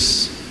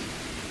leaders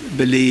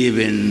believe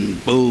in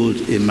bold,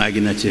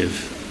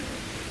 imaginative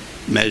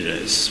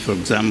measures. For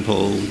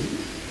example,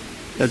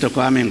 Dr.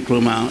 Kwame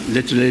Nkrumah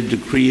literally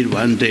decreed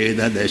one day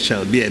that there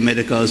shall be a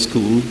medical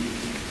school,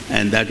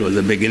 and that was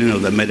the beginning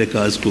of the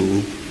medical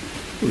school,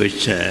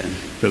 which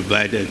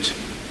provided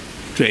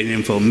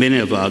training for many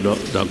of our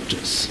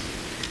doctors.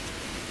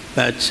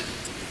 But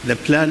the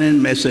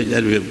planning message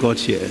that we've got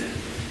here,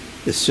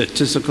 the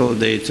statistical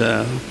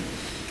data,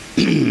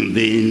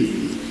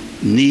 the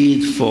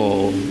need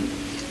for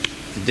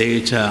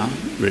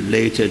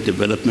data-related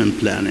development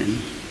planning,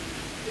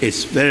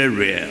 is very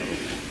real.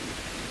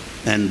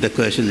 And the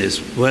question is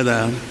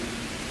whether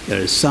there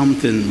is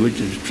something which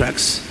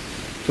detracts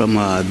from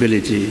our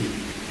ability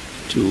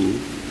to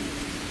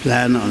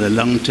plan on a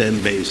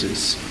long-term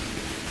basis.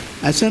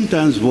 I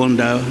sometimes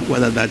wonder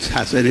whether that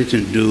has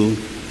anything to do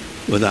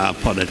with our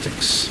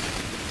politics.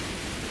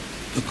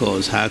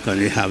 Because how can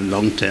you have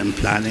long-term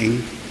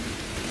planning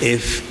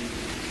if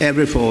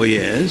every 4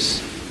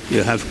 years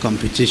you have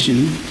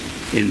competition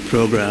in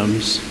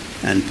programs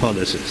and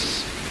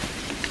policies?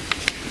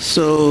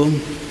 So,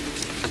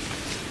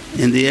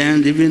 in the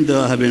end, even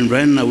though I have been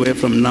running away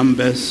from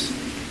numbers,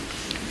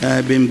 I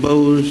have been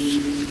bold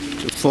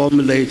to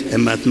formulate a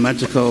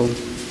mathematical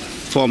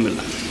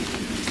formula.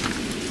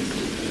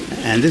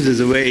 And this is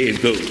the way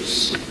it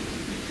goes.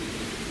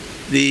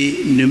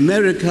 The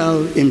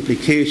numerical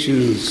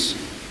implications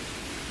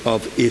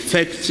of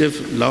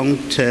effective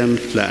long-term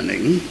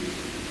planning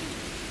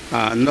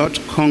are not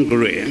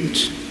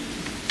congruent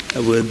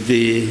with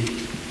the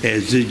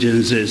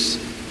exigencies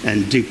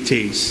and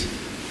dictates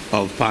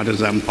of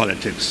partisan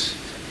politics.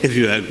 If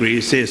you agree,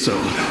 say so.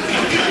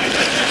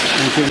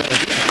 Thank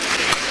you.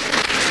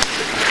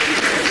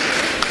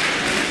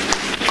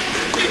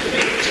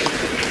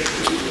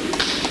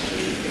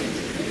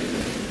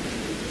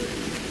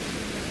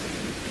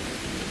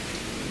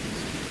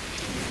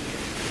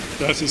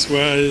 That is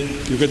why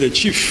you get a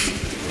chief,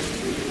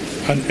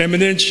 an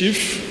eminent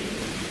chief,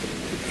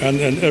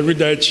 and an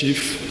erudite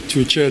chief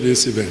to chair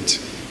this event.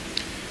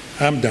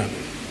 I'm done,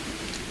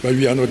 but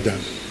we are not done.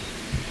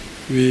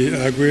 We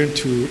are going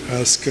to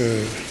ask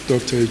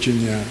Dr.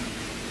 Eugenia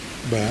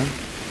Ba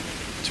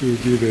to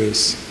give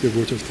us the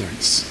vote of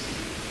thanks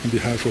on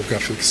behalf of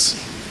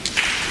GAFICS.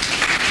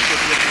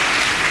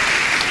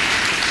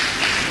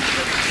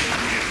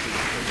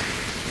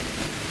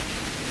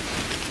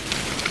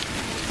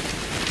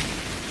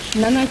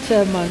 Nana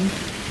Chairman,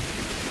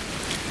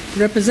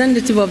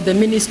 representative of the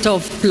Minister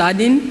of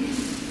Planning,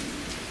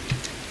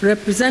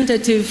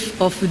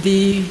 representative of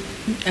the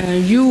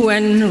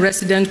UN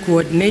Resident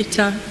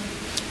Coordinator,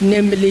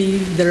 namely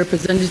the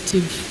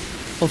representative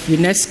of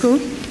UNESCO,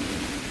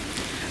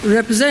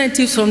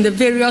 representatives from the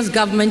various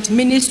government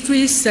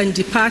ministries and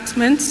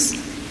departments,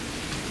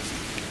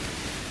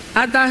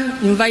 other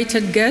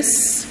invited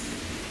guests,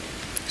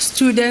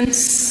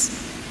 students,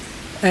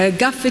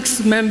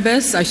 GAFICS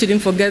members, I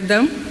shouldn't forget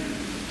them,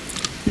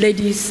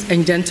 ladies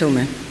and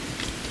gentlemen.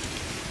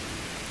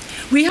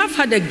 We have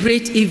had a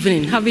great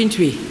evening, haven't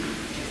we?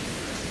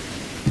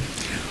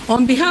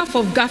 On behalf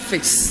of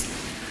GAFICS,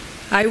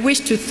 I wish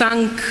to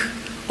thank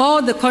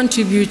all the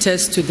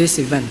contributors to this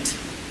event.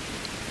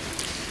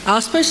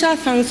 Our special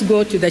thanks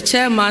go to the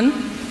chairman,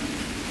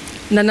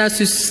 Nana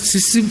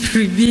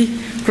Susupribi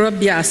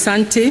Krobia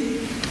Asante,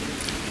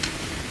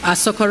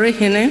 Asokore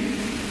Hene,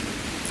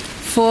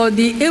 for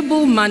the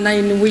able manner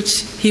in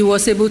which he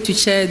was able to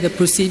chair the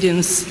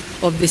proceedings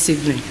of this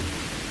evening.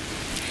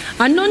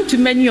 Unknown to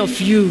many of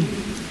you,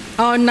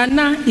 our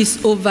Nana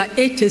is over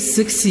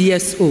 86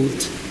 years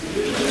old.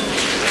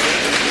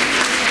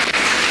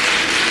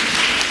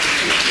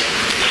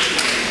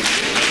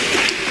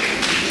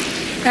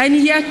 And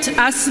yet,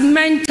 as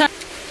mentor,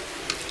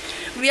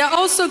 we are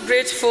also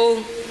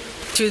grateful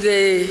to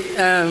the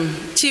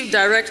Chief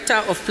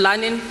Director of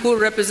Planning who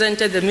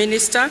represented the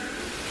Minister,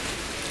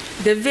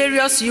 the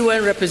various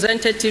UN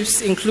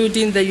representatives,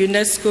 including the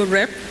UNESCO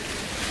rep,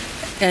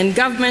 and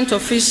government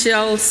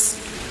officials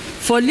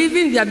for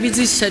leaving their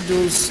busy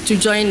schedules to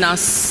join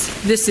us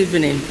this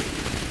evening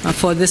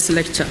for this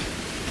lecture.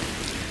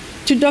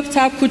 To Dr.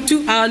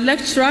 Arkutu, our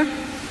lecturer,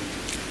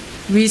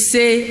 we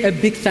say a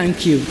big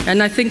thank you,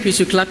 and I think we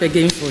should clap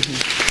again for him.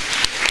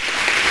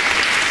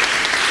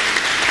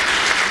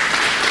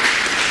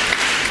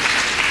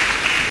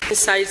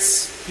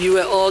 Insights you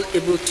were all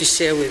able to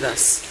share with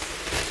us.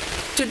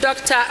 To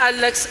Dr.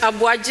 Alex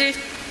Abwaji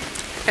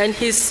and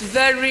his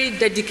very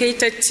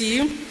dedicated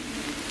team,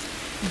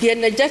 the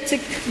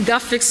energetic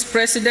GAFICS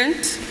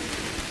president,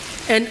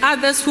 and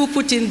others who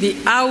put in the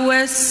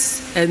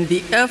hours and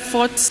the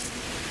effort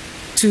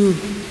to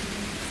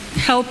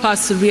help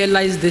us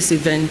realize this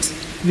event,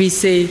 we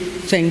say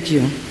thank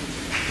you.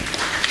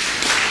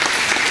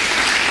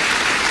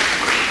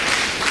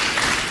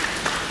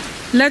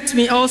 Let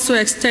me also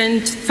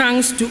extend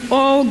thanks to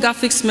all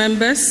GAFICS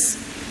members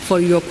for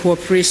your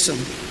cooperation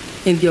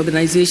in the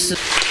organization.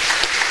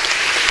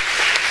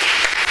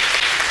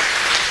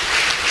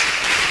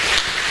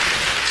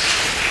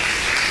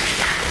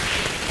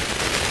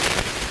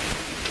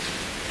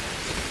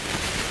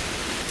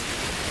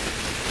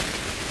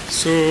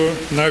 So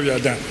now we are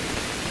done.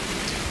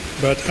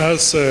 But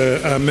as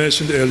I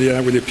mentioned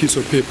earlier with a piece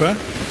of paper,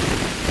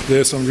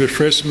 there's some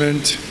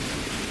refreshment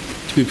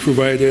to be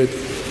provided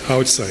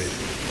outside.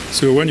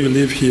 So when you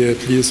leave here,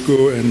 please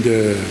go and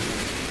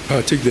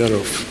partake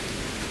thereof.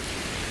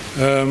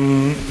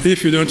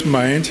 If you don't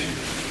mind,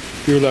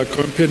 we will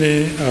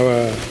accompany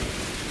our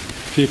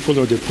people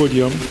on the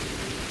podium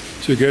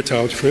to get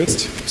out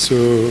first. So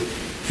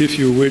if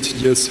you wait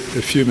just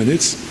a few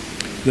minutes,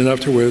 then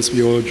afterwards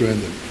we all join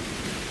them.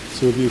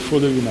 So we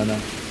follow you, Nana,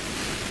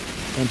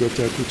 and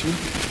Dr. Arkutu.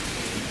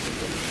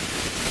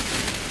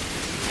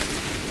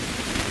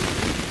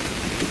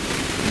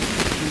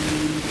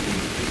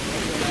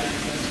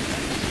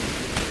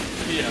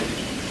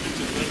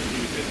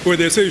 Well,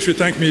 they say you should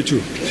thank me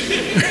too.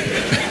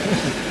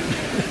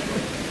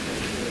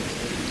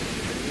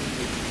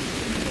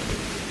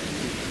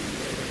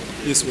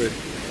 This way.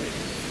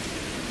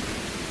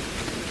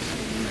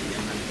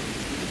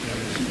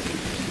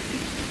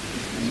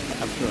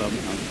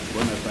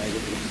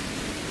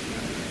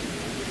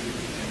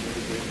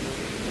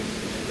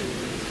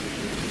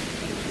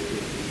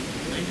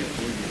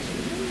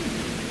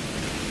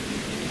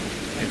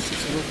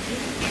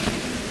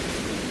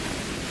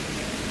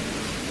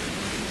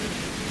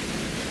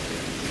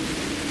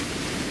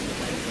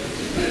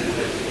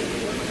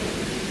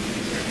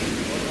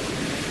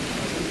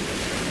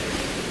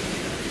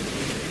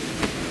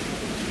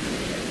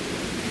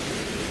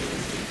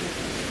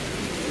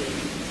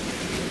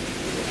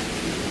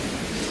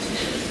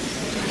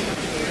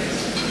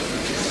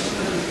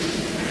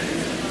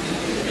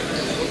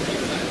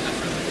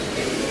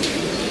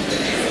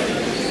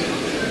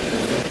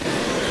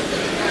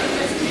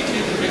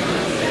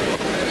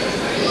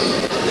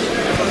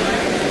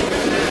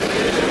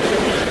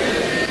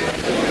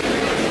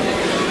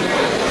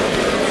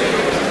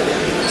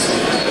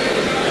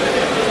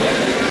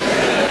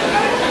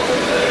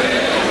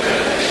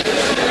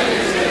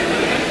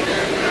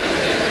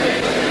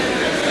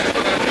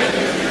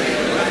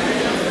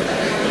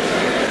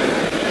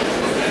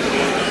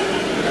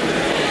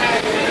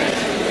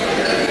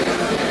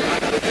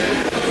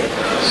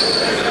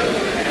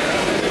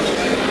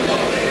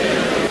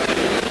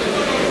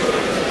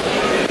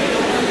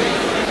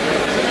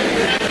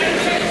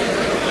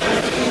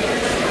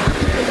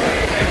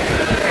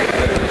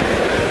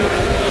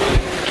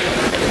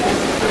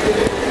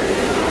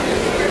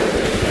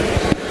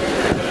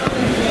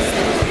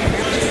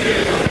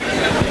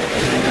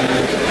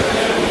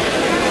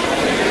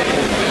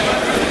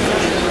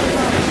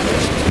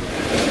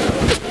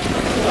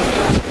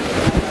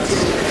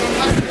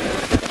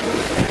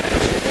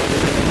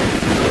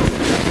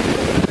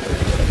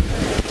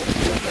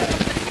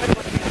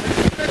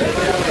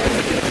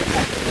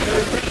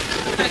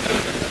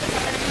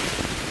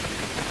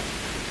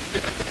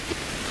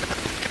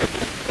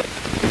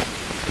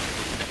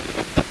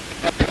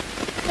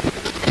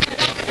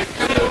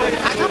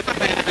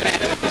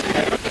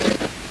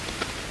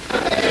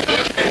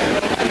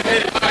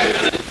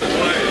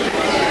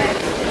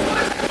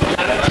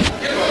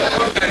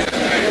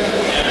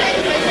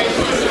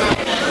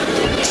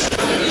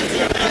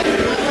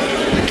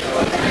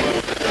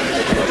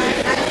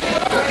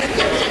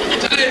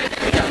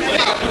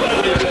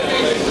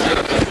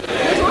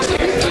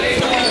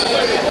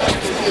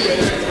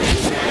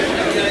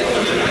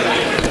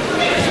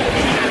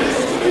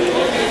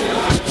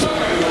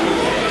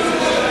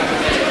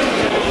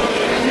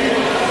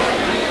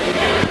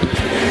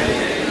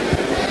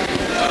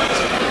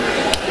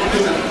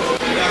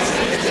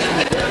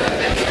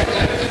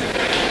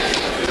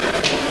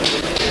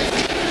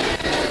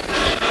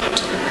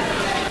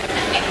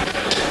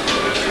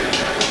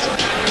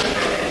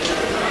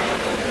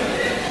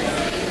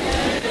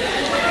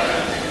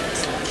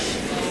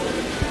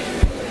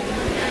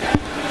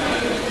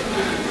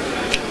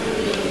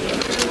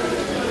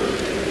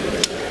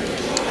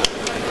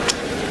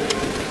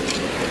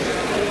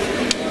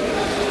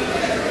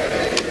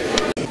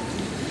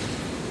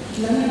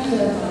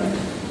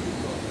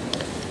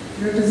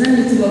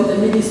 representative of the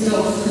Minister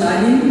of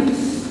Planning,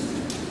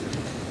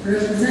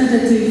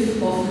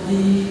 representative of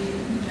the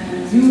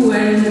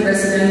UN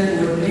Resident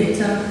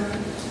Coordinator,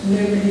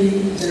 namely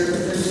the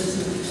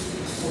representative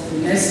of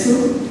UNESCO,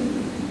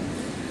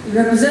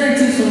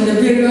 representatives from the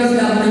various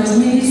government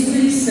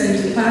ministries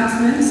and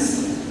departments,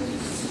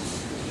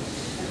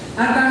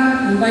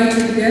 other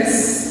invited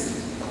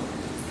guests,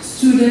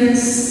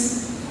 students,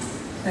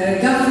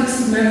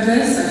 GAFICS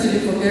members, I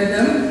shouldn't forget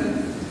them,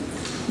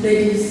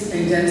 ladies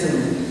and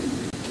gentlemen.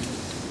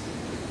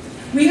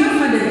 We have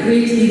had a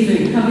great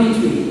evening,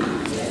 haven't we?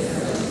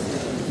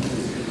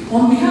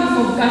 On behalf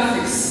of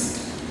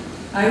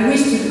GAFICS, I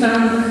wish to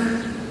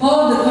thank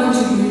all the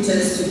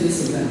contributors to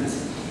this event.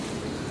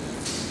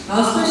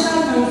 Our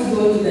special thanks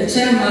go to the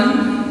chairman,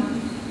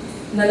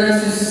 Nana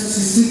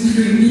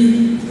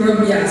Susuprimi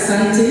Probia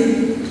Asante,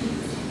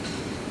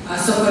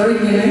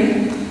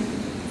 Asokorigene,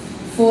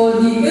 for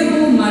the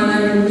able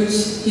manner in which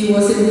he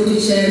was able to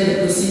chair the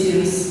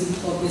proceedings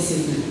of this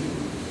evening.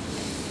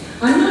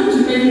 Unknown to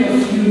many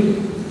of you,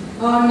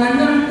 our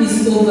Nana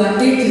is over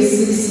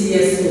 86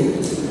 years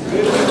old.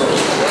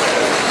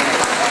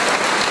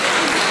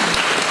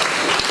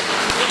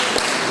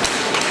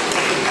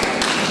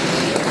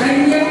 And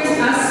yet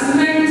as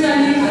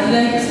mentally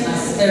alert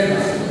as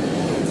ever.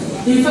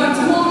 In fact,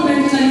 more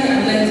mentally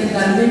alert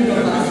than many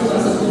of us who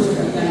are supposed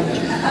to be younger.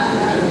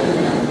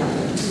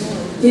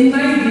 In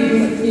my view,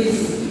 is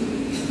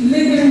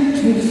living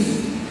proof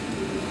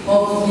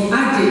of the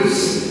adage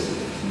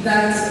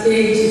that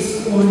age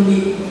is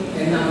only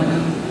a number,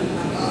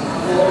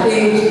 or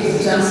age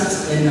is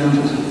just a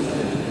number.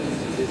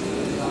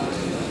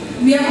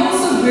 We are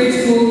also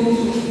grateful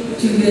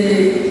to the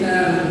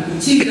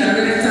Chief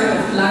Director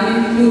of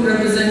Planning who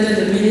represented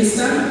the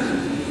Minister,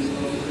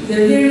 the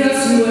various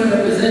UN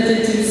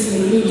representatives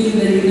including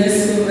the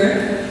UNESCO rep,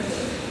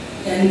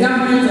 and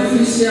government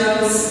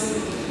officials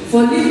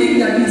for leaving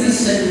their busy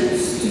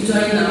schedules to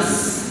join us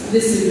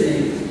this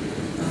evening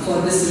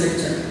for this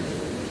lecture.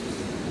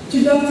 To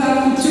Dr.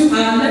 Arkutu,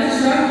 our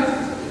lecturer,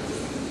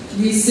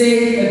 we say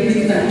a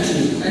big thank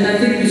you, and I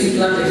think we should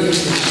clap again.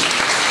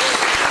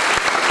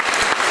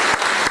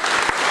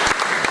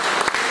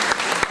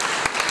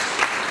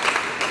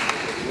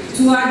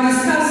 To our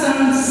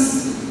discussants,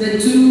 the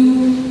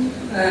two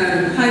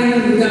highly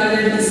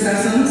regarded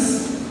discussants,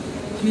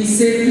 we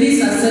say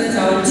please accept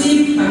our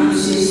deep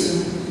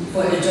appreciation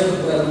for a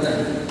job well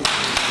done.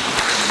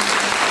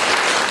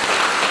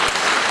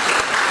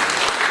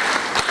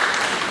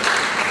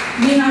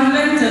 We have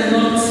learned a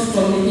lot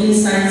from the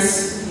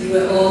insights you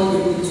were all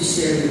able to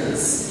share with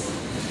us.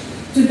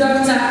 To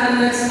Dr.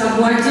 Alex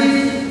Abwaji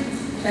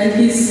and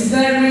his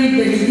very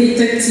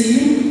dedicated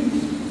team,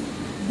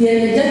 the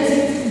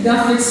energetic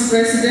GAFICS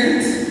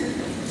president,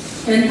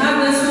 and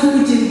others who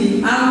put in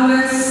the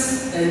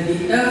hours and the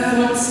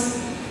efforts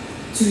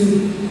to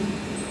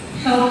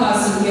help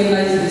us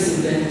realize this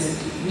event,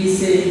 we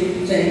say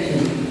thank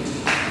you.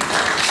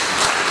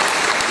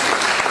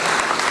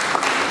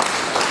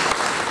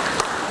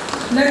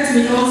 Let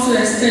me also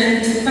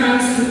extend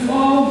thanks to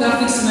all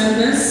GAFICS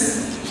members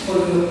for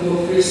your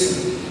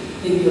cooperation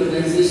in the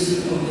organization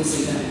of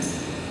this event.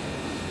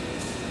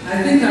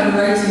 I think I'm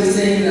right in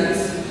saying that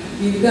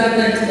we've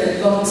gathered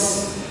a lot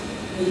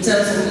in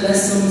terms of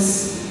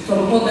lessons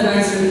from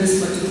organizing this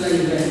particular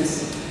event,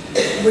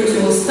 which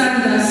will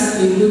stand us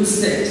in good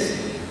stead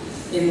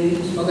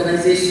in the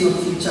organization of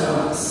future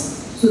works,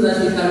 so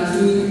that we can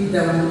do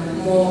them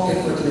more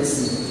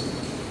effortlessly.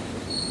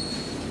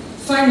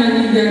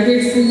 Finally, we are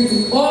grateful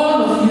to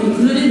all of you,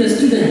 including the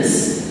students,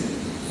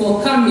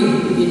 for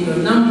coming in your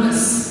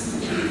numbers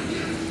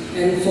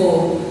and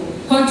for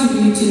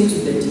contributing to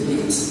the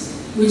debate,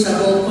 which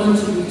have all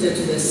contributed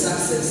to the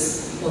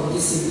success of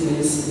this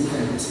evening's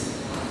event.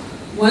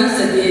 Once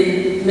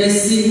again,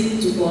 merci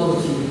to all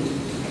of you.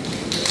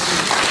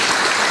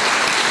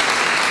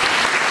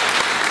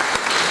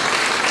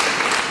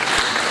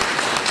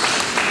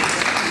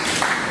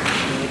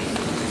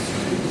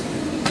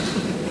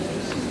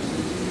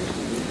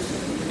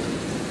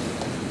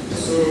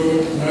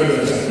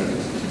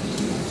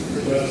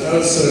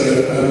 As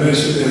I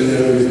mentioned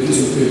earlier with a piece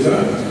of paper,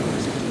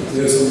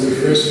 there's some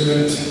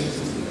refreshment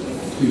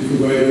we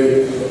provided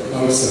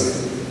outside.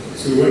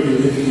 So what you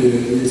need here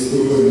is go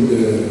and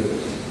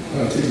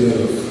partake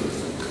thereof.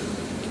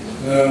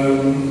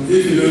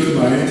 If you don't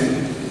mind,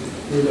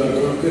 we'll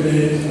accompany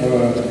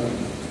our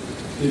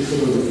people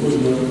of the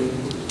podium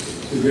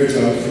to get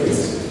out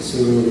first. So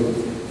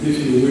if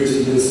you wait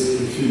just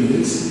a few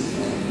minutes,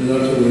 and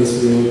afterwards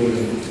we'll go.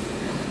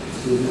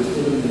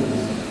 Ooh.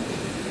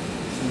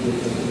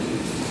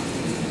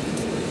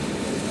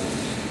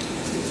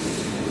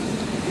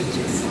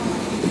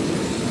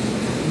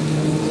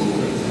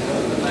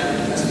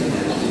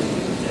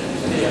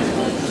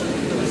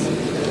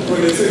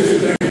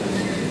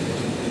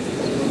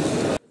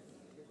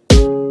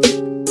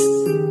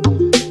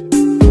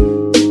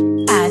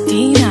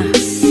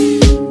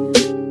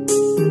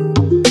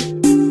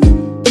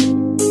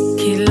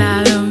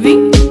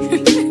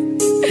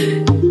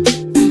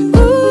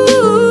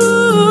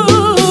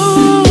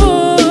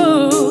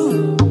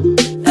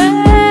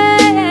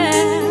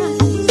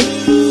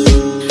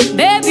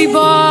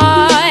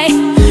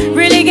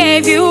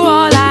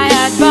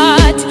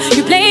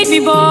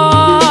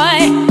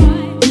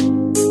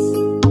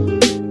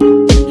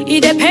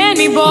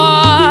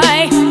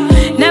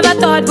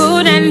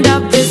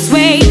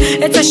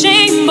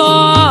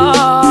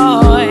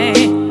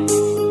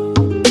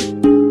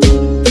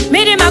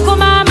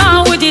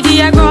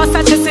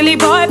 only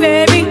boy,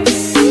 baby.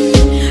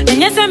 And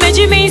yes, I met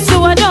you, me,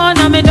 so I don't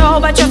know me, though,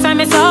 but your time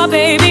is all,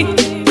 baby.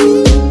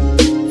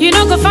 You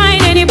don't go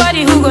find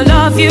anybody who will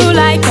love you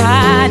like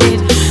I did.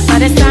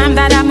 But it's time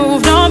that I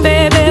moved on,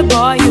 baby,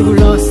 boy, you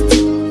lost.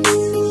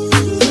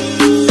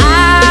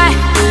 I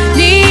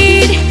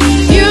need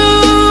you,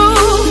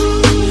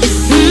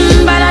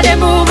 but I didn't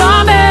move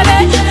on,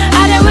 baby.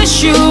 I didn't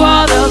wish you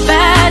all the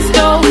best,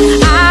 though.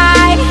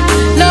 I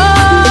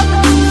love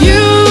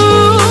you.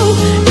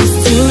 It's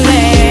too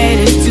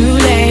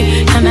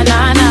late, na na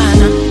na na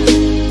na.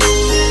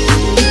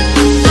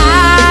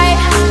 I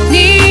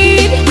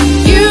need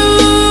you,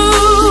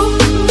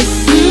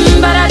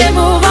 but I didn't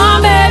move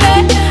on, baby.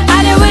 I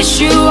didn't wish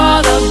you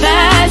all the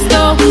best,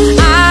 though.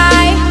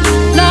 I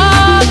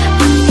love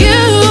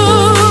you.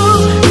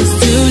 It's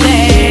too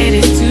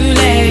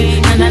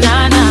late, na na na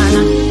na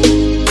na.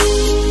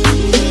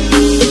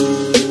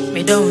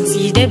 Me don't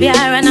see the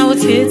bear now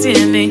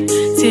titting me.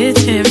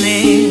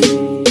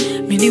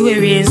 Me the way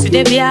rain so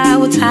the bear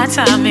would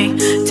tata me.